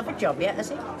 Got himself a job yet,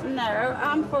 has he? No,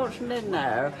 unfortunately,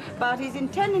 no. But he's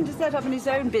intending to set up in his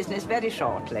own business very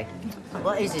shortly.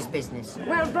 What is his business?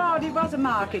 Well, Brody was a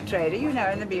market trader, you know,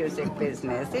 in the music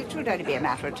business. It should only be a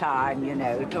matter of time, you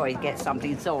know, till he gets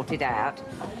something sorted out.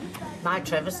 My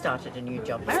Trevor started a new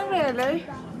job. Oh, really?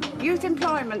 Youth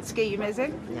employment scheme, is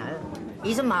it? No.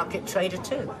 He's a market trader,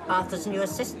 too. Arthur's new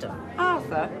assistant.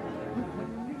 Arthur?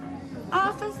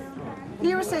 Arthur's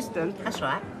new assistant? That's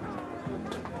right.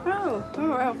 Oh,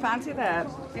 well, fancy that.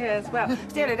 Yes, well,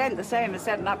 still, it ain't the same as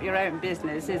setting up your own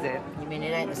business, is it? You mean it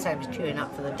ain't the same as queuing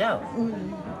up for the dough?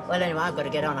 Well, anyway, I've got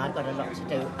to get on. I've got a lot to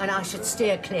do. And I should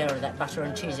steer clear of that butter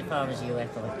and cheese if I was you,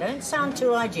 Ethel. Don't sound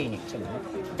too hygienic to me.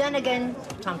 Then again,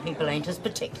 some people ain't as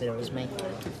particular as me.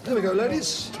 There we go,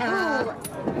 ladies. Oh,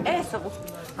 Ethel,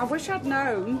 I wish I'd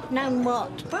known. Known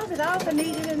what? Well, that Arthur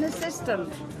needed an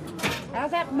assistant. How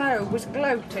that Mo was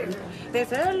gloating.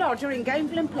 There's her lodger in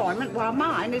gainful employment while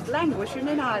mine is languishing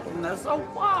in idleness. Oh,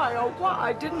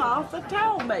 why didn't Arthur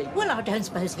tell me? Well, I don't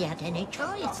suppose he had any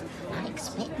choice. I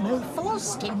expect Mo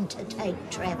forced him to take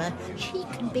Trevor. She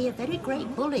can be a very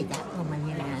great bully, that woman,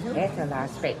 you know. Ethel, I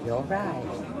expect you're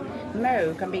right.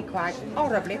 Mo can be quite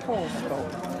horribly forceful.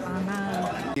 I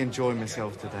know. Enjoying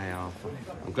myself today, Arthur.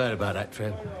 I'm glad about that,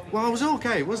 Trev. Well, I was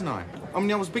okay, wasn't I? I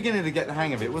mean, I was beginning to get the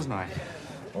hang of it, wasn't I?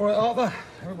 All right, Arthur.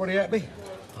 Everybody happy?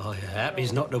 Oh, yeah,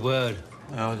 happy's not the word.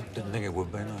 No, I didn't think it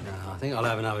would be, no. No, I think I'll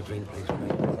have another drink, please,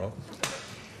 mate.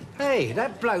 Hey,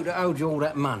 that bloke that owed you all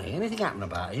that money, anything happened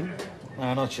about him?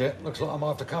 No, not yet. Looks like I might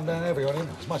have to come down heavy on him.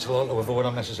 It's much like to avoid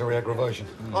unnecessary aggravation.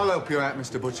 I'll help you out,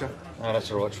 Mr. Butcher. No, that's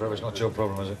all right, Trevor. It's not your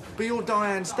problem, is it? But you're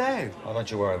Diane's dad. Oh,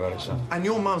 don't you worry about it, son. And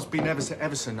your mum's been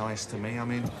ever so nice to me. I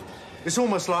mean, it's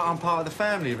almost like I'm part of the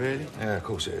family, really. Yeah, of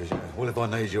course it is, yeah. Well, if I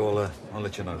need you, I'll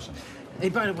let you know, son. Hey,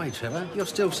 by the way, Trevor, you're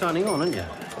still signing on, aren't you?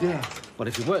 Yeah. Well,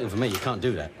 if you're working for me, you can't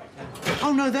do that.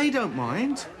 Oh, no, they don't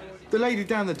mind. The lady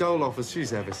down the dole office,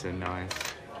 she's ever so nice.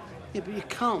 Yeah, but you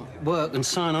can't work and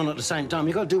sign on at the same time.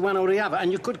 You've got to do one or the other,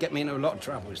 and you could get me into a lot of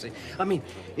trouble, you see. I mean,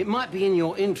 it might be in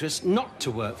your interest not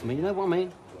to work for me, you know what I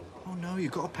mean? Oh, no,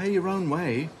 you've got to pay your own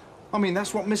way. I mean,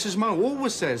 that's what Mrs. Mo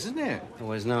always says, isn't it? Well,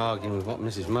 there's no arguing with what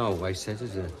Mrs. Mo always says,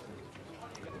 is there?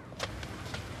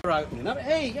 We're opening up.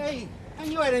 Hey,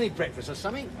 haven't you had any breakfast or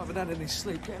something? I haven't had any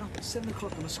sleep. Getting up at 7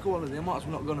 o'clock on a school holiday, I might as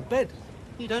well not go to bed.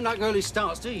 You don't like early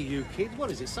starts, do you, you kids?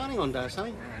 What is it, signing on day or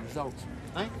something? Yeah, results.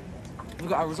 Eh? We've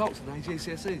got our results today,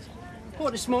 GCSEs.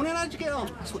 What, this morning? How'd you get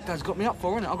on? That's what Dad's got me up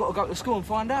for, isn't it? I've got to go to school and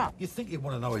find out. You'd think he'd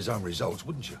want to know his own results,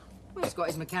 wouldn't you? Well, he's got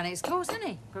his mechanics course, hasn't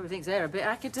he? Probably thinks they're a bit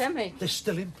academic. They're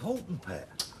still important,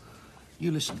 Pat. You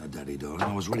listen to Daddy, darling.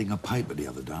 I was reading a paper the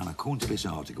other day, and according to this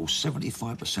article,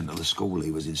 75% of the school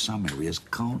leavers in some areas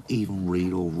can't even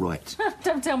read or write.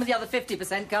 Don't tell me the other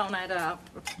 50% can't add up.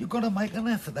 You've got to make an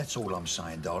effort, that's all I'm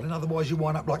saying, darling. Otherwise you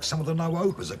wind up like some of the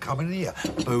no-hopers that come in here,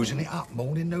 boozing it up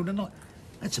morning, noon and night.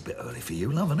 That's a bit early for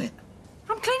you, love, isn't it?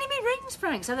 I'm cleaning me rings,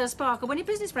 Frank, so they'll sparkle when your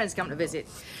business friends come to visit.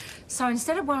 So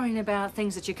instead of worrying about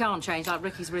things that you can't change, like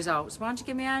Ricky's results, why don't you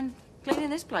give me a hand cleaning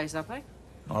this place up, eh?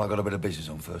 Well, I got a bit of business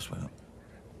on first, sweetheart.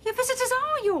 Your visitors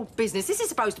are your business. This is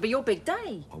supposed to be your big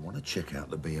day. I want to check out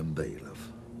the B&B,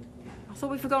 love. I thought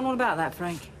we'd forgotten all about that,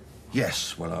 Frank.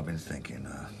 Yes, well, I've been thinking,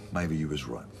 maybe you was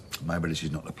right. Maybe this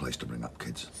is not the place to bring up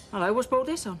kids. Hello, what's brought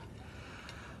this on?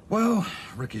 Well,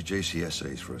 Ricky's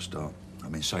GCSEs for a start. I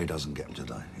mean, say he doesn't get them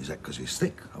today. Is that because he's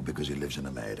thick or because he lives in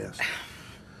a madhouse?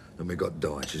 Then we got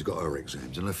Di, she's got her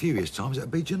exams. In a few years' time,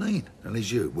 that'd be Janine. And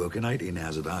there's you, working 18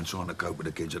 hours a day and trying to cope with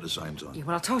the kids at the same time. Yeah,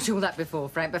 well, I told you all that before,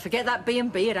 Frank, but forget that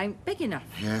B&B, it ain't big enough.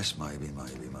 Yes, maybe.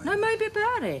 No, maybe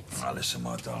about it. Now, listen,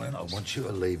 my darling, I want you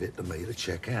to leave it to me to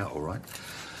check out, all right?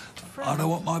 I don't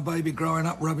want my baby growing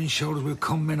up rubbing shoulders with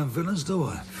con men and villains, do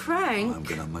I? Frank! I'm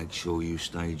gonna make sure you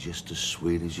stay just as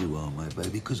sweet as you are, my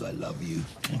baby, because I love you.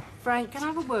 Frank, can I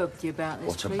have a word with you about this,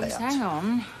 What please? about? Hang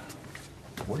on.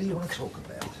 What do you want to talk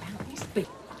about? This big...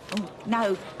 Oh,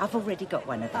 no, I've already got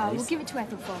one of those. Oh, well, give it to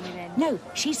Ethel for me then. No,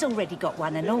 she's already got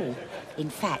one and all. In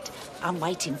fact, I'm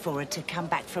waiting for her to come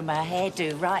back from her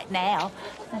hairdo right now.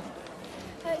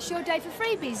 It's your day for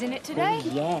freebies, isn't it, today?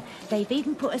 Oh, yeah, they've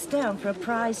even put us down for a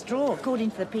prize draw,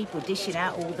 according to the people dishing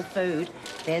out all the food.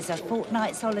 There's a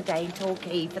fortnight's holiday in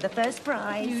Torquay for the first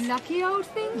prize. You lucky old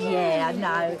thing. Yeah, I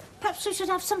know. Perhaps we should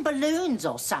have some balloons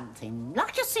or something,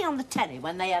 like you see on the telly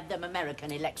when they have them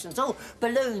American elections. All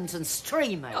balloons and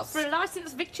streamers. Got for a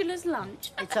licensed victualler's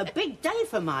lunch. It's a big day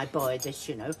for my boy, this,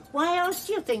 you know. Why else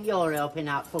do you think you're helping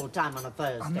out full-time on a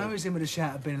Thursday? I know he's in with a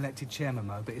shout of being elected chairman,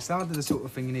 Mo, but it's hardly the sort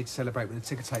of thing you need to celebrate with a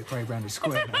ticker tape parade round the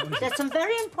square now, is it? There's some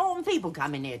very important people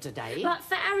coming here today. Like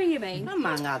for Harry, you mean?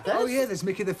 Among others. Oh, yeah, there's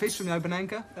Mickey the Fish from the Open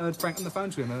Anchor. I heard Frank on the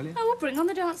phone to him earlier. Oh, we'll bring on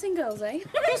the dancing girls, eh?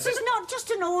 This is not just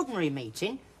an ordinary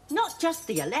meeting. Not just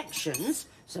the elections.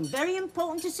 Some very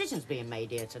important decisions being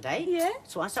made here today. Yeah?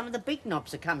 That's why some of the big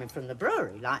knobs are coming from the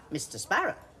brewery, like Mr.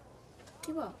 Sparrow.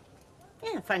 You what?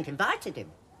 Yeah, Frank invited him.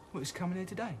 Well, he's coming here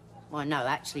today. Well, no,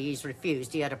 actually, he's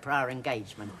refused. He had a prior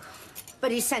engagement.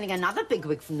 But he's sending another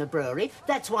bigwig from the brewery.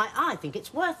 That's why I think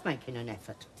it's worth making an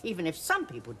effort, even if some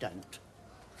people don't.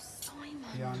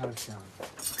 Yeah, I know, Sharon. I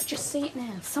could just see it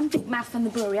now. Some big mouth from the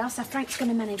brewery asks how Frank's going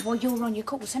to manage while you're on your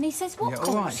course, and he says, what Yeah, course?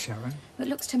 all right, Sharon. It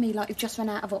looks to me like you've just run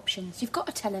out of options. You've got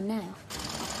to tell him now.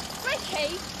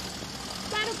 Ricky!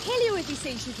 Dad'll kill you if he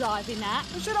sees you driving that.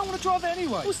 I said I want to drive it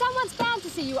anyway. Well, someone's bound to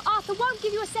see you. Arthur won't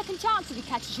give you a second chance if he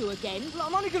catches you again. Well,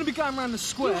 I'm only going to be going round the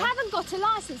square. You haven't got a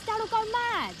licence. Dad'll go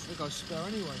mad. I'll go spare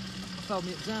anyway. I failed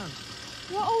me exams.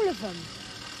 What, all of them?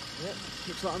 Yep,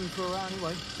 looks like I'm in for a row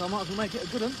anyway, so I might as well make it a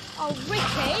good one. Oh,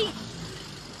 Ricky!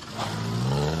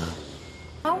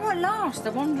 Oh, at last,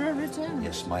 the wanderer returns.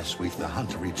 Yes, my sweet, the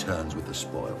hunter returns with the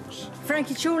spoils.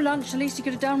 Frank, it's your lunch. The least you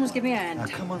could have done was give me a hand. Now,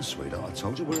 come on, sweetheart. I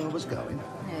told you where I was going.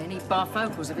 Yeah, you need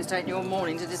bifocals if it's taken you all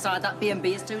morning to decide that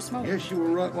B&B is too small. Yes, you were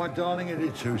right, my darling. It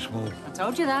is too small. I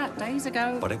told you that days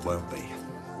ago. But it won't be.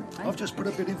 I've just put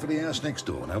a bid in for the house next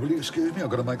door. Now, will you excuse me? I've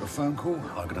got to make a phone call.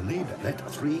 I'm going to need that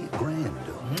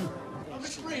 $3,000.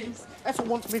 Miss Reeves, Ethel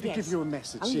wants me to give you a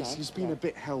message. Oh, yeah? She's been a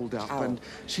bit held up, Oh. and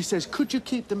she says, could you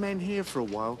keep the men here for a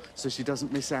while so she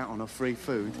doesn't miss out on her free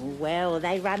food? Well,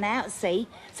 they run out, see?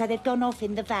 So they've gone off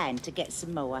in the van to get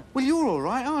some more. Well, you're all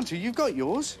right, aren't you? You've got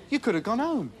yours. You could have gone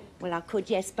home. Well, I could,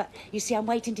 yes, but you see, I'm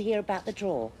waiting to hear about the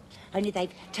draw. Only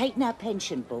they've taken our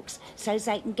pension books so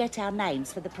they can get our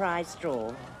names for the prize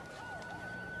draw.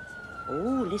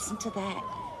 Oh, listen to that.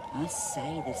 I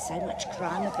say, there's so much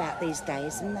crime about these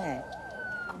days, isn't there?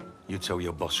 You tell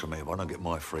your boss from me, if I don't get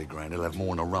my $3,000, he'll have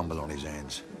more than a rumble on his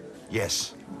hands.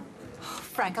 Yes.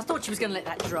 Frank, I thought you was going to let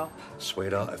that drop.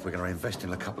 Sweetheart, if we're going to invest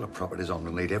in a couple of properties, I'm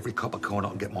going to need every copper coin I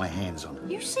can get my hands on.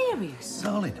 You serious?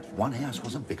 Darling, one house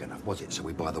wasn't big enough, was it? So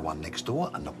we buy the one next door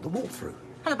and knock the wall through.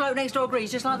 And the bloke next door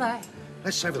agrees just like that.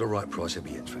 Let's say for the right price, it'd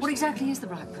be interesting. What exactly is the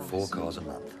right price? 4 cars a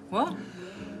month. What?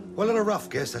 Well, at a rough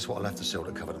guess, that's what I'll have to sell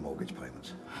to cover the mortgage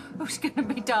payments. Who's going to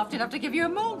be daft enough to give you a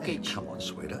mortgage? Hey, come on,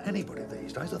 sweetheart. Anybody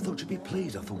these days. I thought you'd be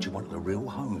pleased. I thought you wanted a real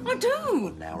home. I do.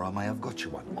 Well, now I may have got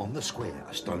you one. On the square.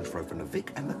 A stone's throw from the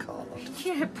Vic and the car lot.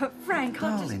 Yeah, but Frank,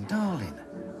 I just... Darling.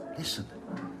 Listen.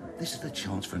 This is the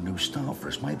chance for a new start for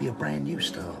us. Maybe a brand new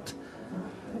start.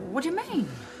 What do you mean?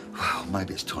 Well,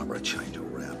 maybe it's time for a change all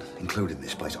round, including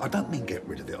this place. I don't mean get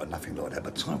rid of it or nothing like that,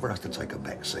 but time for us to take a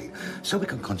back seat so we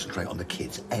can concentrate on the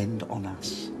kids and on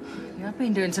us. You have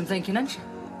been doing some thinking, haven't you?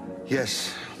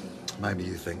 Yes. Maybe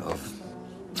you think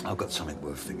I've got something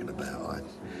worth thinking about.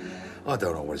 I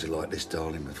don't always like this,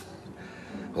 darling. There's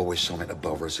always something to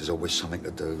bother us. There's always something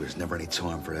to do. There's never any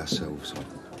time for ourselves.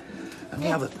 And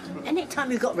the other... Any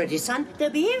time you got ready, son, they'll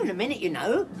be here in a minute, you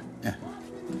know. Yeah.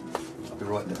 I'll be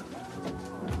right there.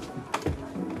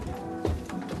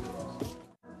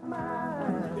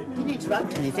 Didn't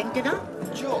interrupt anything, did I?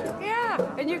 Job?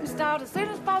 Yeah, and you can start as soon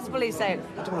as possible, he said.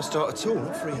 I don't want to start at all,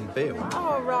 not free and bill.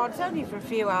 Oh, Rod, it's only for a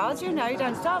few hours. You know, you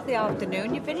don't start the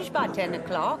afternoon, you finish by 10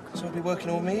 o'clock. So I'll be working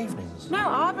all my evenings. No,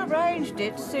 I've arranged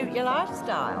it to suit your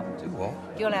lifestyle. Do what?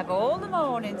 You'll have all the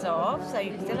mornings off, so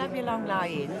you can still have your long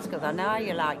lie-ins, because I know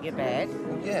you like your bed.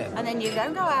 Yeah. And then you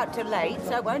don't go out till late,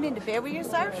 so it won't interfere with your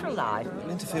social life.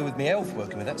 It'll interfere with my health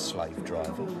working with that slave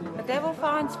driver. The devil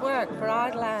finds work for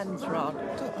idle hands, Rod.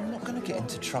 I'm not going to get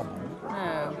into trouble.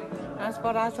 No, that's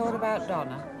what I thought about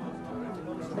Donna.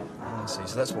 I see,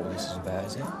 so that's what all this is about,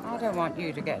 is it? I don't want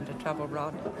you to get into trouble,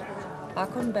 Rod. I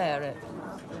couldn't bear it.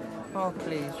 Oh,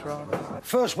 please, Rod.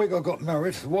 First week I got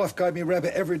married, the wife gave me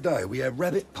rabbit every day. We had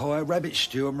rabbit pie, rabbit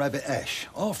stew and rabbit ash.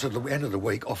 After the end of the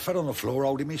week, I fell on the floor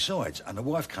holding my sides, and the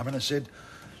wife came in and said,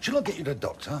 "Shall I get you the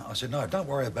doctor?" I said, "No, don't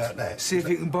worry about that." See if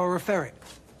you can borrow a ferret.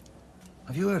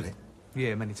 Have you heard it?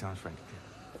 Yeah, many times, Frank.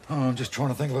 Oh, I'm just trying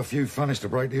to think of a few funnies to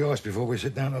break the ice before we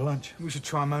sit down to lunch. We should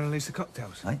try Mona Lisa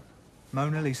cocktails. Eh?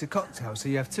 Mona Lisa cocktails, so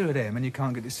you have two of them and you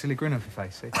can't get this silly grin off your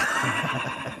face, see?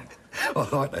 I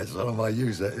like that, son. I might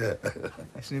use that, yeah.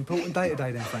 It's an important day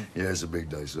today, then, Frank. Yeah, it's a big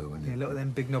day, so, isn't it? Yeah, a lot of them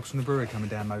big knobs from the brewery coming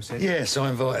down, Mo said. Yes, I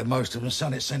invited most of them,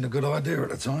 son. It seemed a good idea at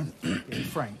the time.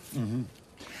 Frank? Mm-hmm.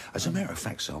 As a matter of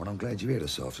fact, Simon, I'm glad you're here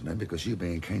this afternoon, because you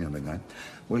being keen on the game,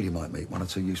 well, you might meet one or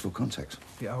two useful contacts.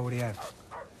 Yeah, I already have.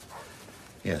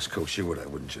 Yes, of course you would have,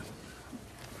 wouldn't you?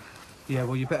 Yeah,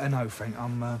 well, you better know, Frank.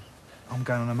 I'm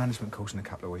going on a management course in a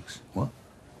couple of weeks. What?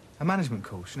 A management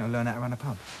course, you know, learn how to run a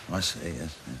pub. I see,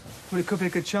 yes. Well, it could be a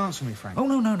good chance for me, Frank. Oh,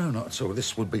 no, not at all.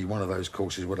 This would be one of those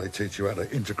courses where they teach you how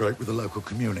to integrate with the local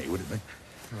community, would it be?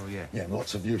 Oh, yeah. Yeah, and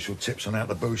lots of useful tips on how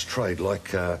to boost trade,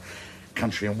 like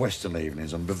country and western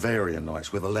evenings and Bavarian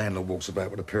nights, where the landlord walks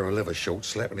about with a pair of leather shorts,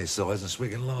 slapping his thighs and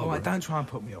swigging lager. All right, don't try and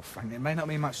put me off, Frank. It may not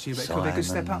mean much to you, but it could be a good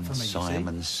step up for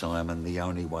me, Simon, the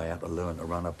only way out to learn to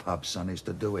run a pub, son, is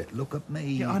to do it. Look at me.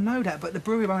 Yeah, I know that, but the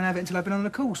brewery won't have it until I've been on the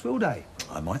course, will they?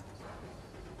 I might.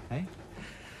 Hey?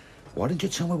 Why didn't you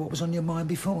tell me what was on your mind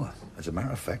before? As a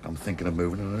matter of fact, I'm thinking of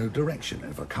moving in a new direction.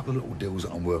 And if a couple of little deals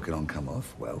that I'm working on come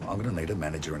off, well, I'm going to need a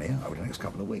manager in here over the next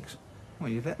couple of weeks. Well,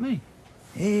 you let me.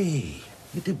 Hey,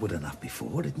 you did well enough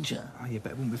before, didn't you? Oh, yeah,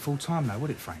 but it wouldn't be full-time, though,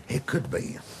 would it, Frank? It could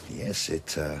be. Yes,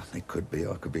 it could be.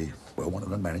 I could be, well, one of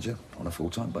the manager on a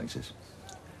full-time basis.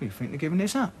 You think they're giving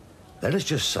this up? Let us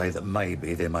just say that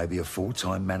maybe there may be a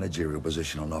full-time managerial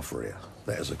position on offer here.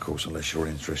 That is, of course, unless you're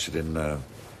interested in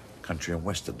country and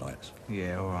western nights.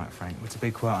 Yeah, all right, Frank. Well, to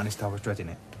be quite honest, I was dreading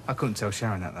it. I couldn't tell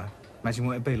Sharon that, though. Imagine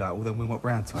what it'd be like, all them Wilmot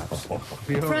Brown types.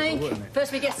 Frank,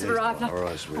 first we guests have arrived now. All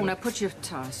right, sweetie. Oh, now put your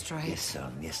tie straight. Yes,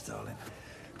 son. Yes, darling.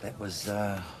 That was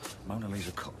Mona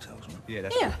Lisa cocktails, wasn't it? Yeah,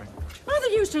 that's Here. Either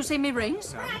you two see me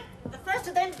rings? Frank, the first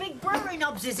of them big brewery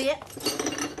knobs is here.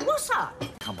 What's that?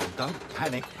 Come on, don't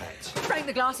panic, Pat. Frank,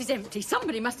 the glass is empty.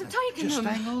 Somebody must have taken Just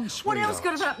them. hang on, What sweetheart. else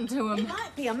could have happened to them? It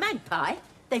might be a magpie.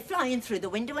 They fly in through the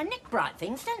window and nick bright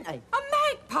things, don't they? A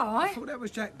magpie? I thought that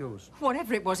was jackdaws.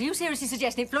 Whatever it was, are you seriously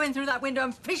suggesting it flew in through that window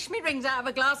and fished me rings out of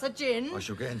a glass of gin? I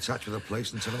shall get in touch with the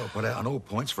police and tell them I'll put out on all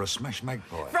points for a smashed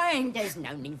magpie. Frank! There's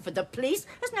no need for the police.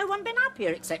 There's no one been up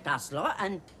here except us lot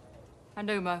and... And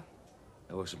Umo?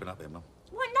 Who else has been up here, Mum?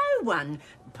 Well, no one,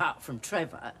 apart from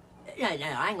Trevor. No,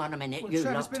 hang on a minute, Well, you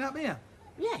Trevor's lot. been up here.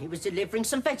 Yeah, he was delivering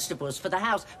some vegetables for the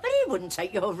house, but he wouldn't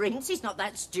take your rings. He's not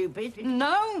that stupid.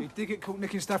 No. He did get caught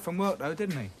nicking stuff from work, though,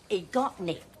 didn't he? He got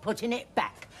nicked, putting it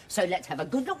back. So let's have a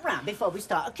good look round before we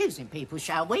start accusing people,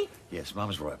 shall we? Yes,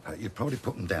 Mum's right, Pat. You'd probably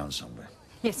put them down somewhere.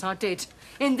 Yes, I did.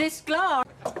 In this glass.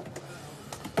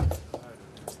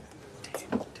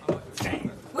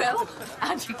 Well,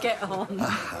 how'd you get on?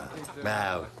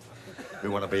 Now, we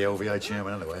want to be LVA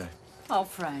chairman anyway. Oh,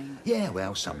 Frank. Yeah,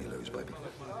 well, some you lose, baby.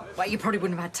 Well, you probably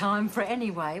wouldn't have had time for it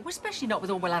anyway. Well, especially not with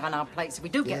all we'll have on our plates if we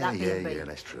do get that B&B. Yeah,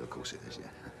 that's true. Of course it is, yeah.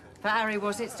 But Harry,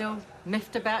 was it still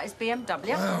miffed about his BMW?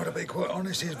 Well, to be quite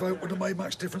honest, his vote wouldn't have made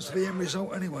much difference to the end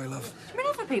result anyway, love. I mean,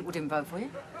 other people didn't vote for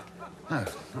you. No.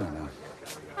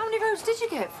 How many votes did you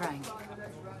get, Frank?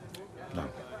 No.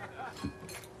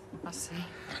 I see.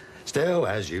 Still,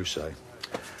 as you say,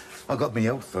 I've got me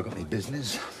health, I've got me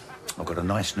business, I've got a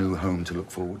nice new home to look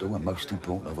forward to, and most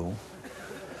important of all,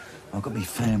 I've got me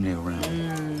family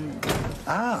around.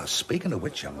 Ah, speaking of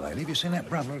which, young lady, have you seen that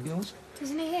brother of yours?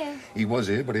 Isn't he here? He was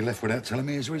here, but he left without telling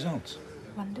me his results.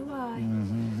 Wonder why.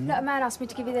 Mm-hmm. Look, a man asked me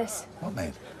to give you this. What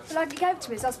man? Well, I gave it to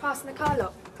me as I was passing the car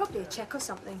lot. Probably a cheque or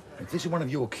something. If this is one of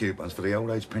your coupons for the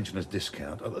old age pensioners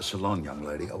discount at the salon, young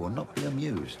lady, I will not be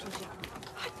amused.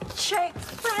 Check,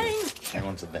 Frank! Hang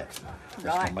on to that. Just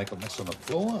Right. gonna make a mess on the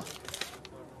floor.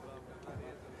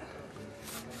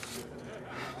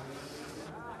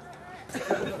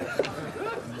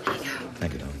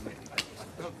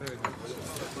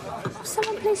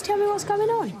 just tell me what's going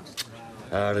on?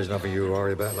 There's nothing you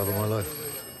worry about, love of my life.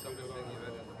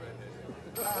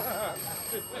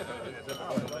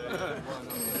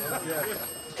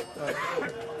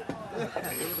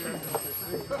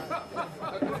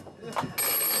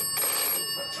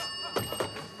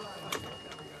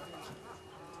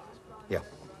 Yeah.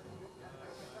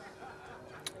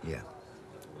 Yeah.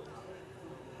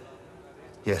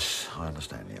 Yes, I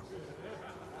understand you.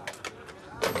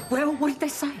 Well, what did they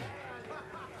say?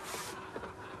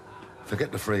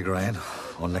 Forget the $3 grand.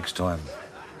 On next time,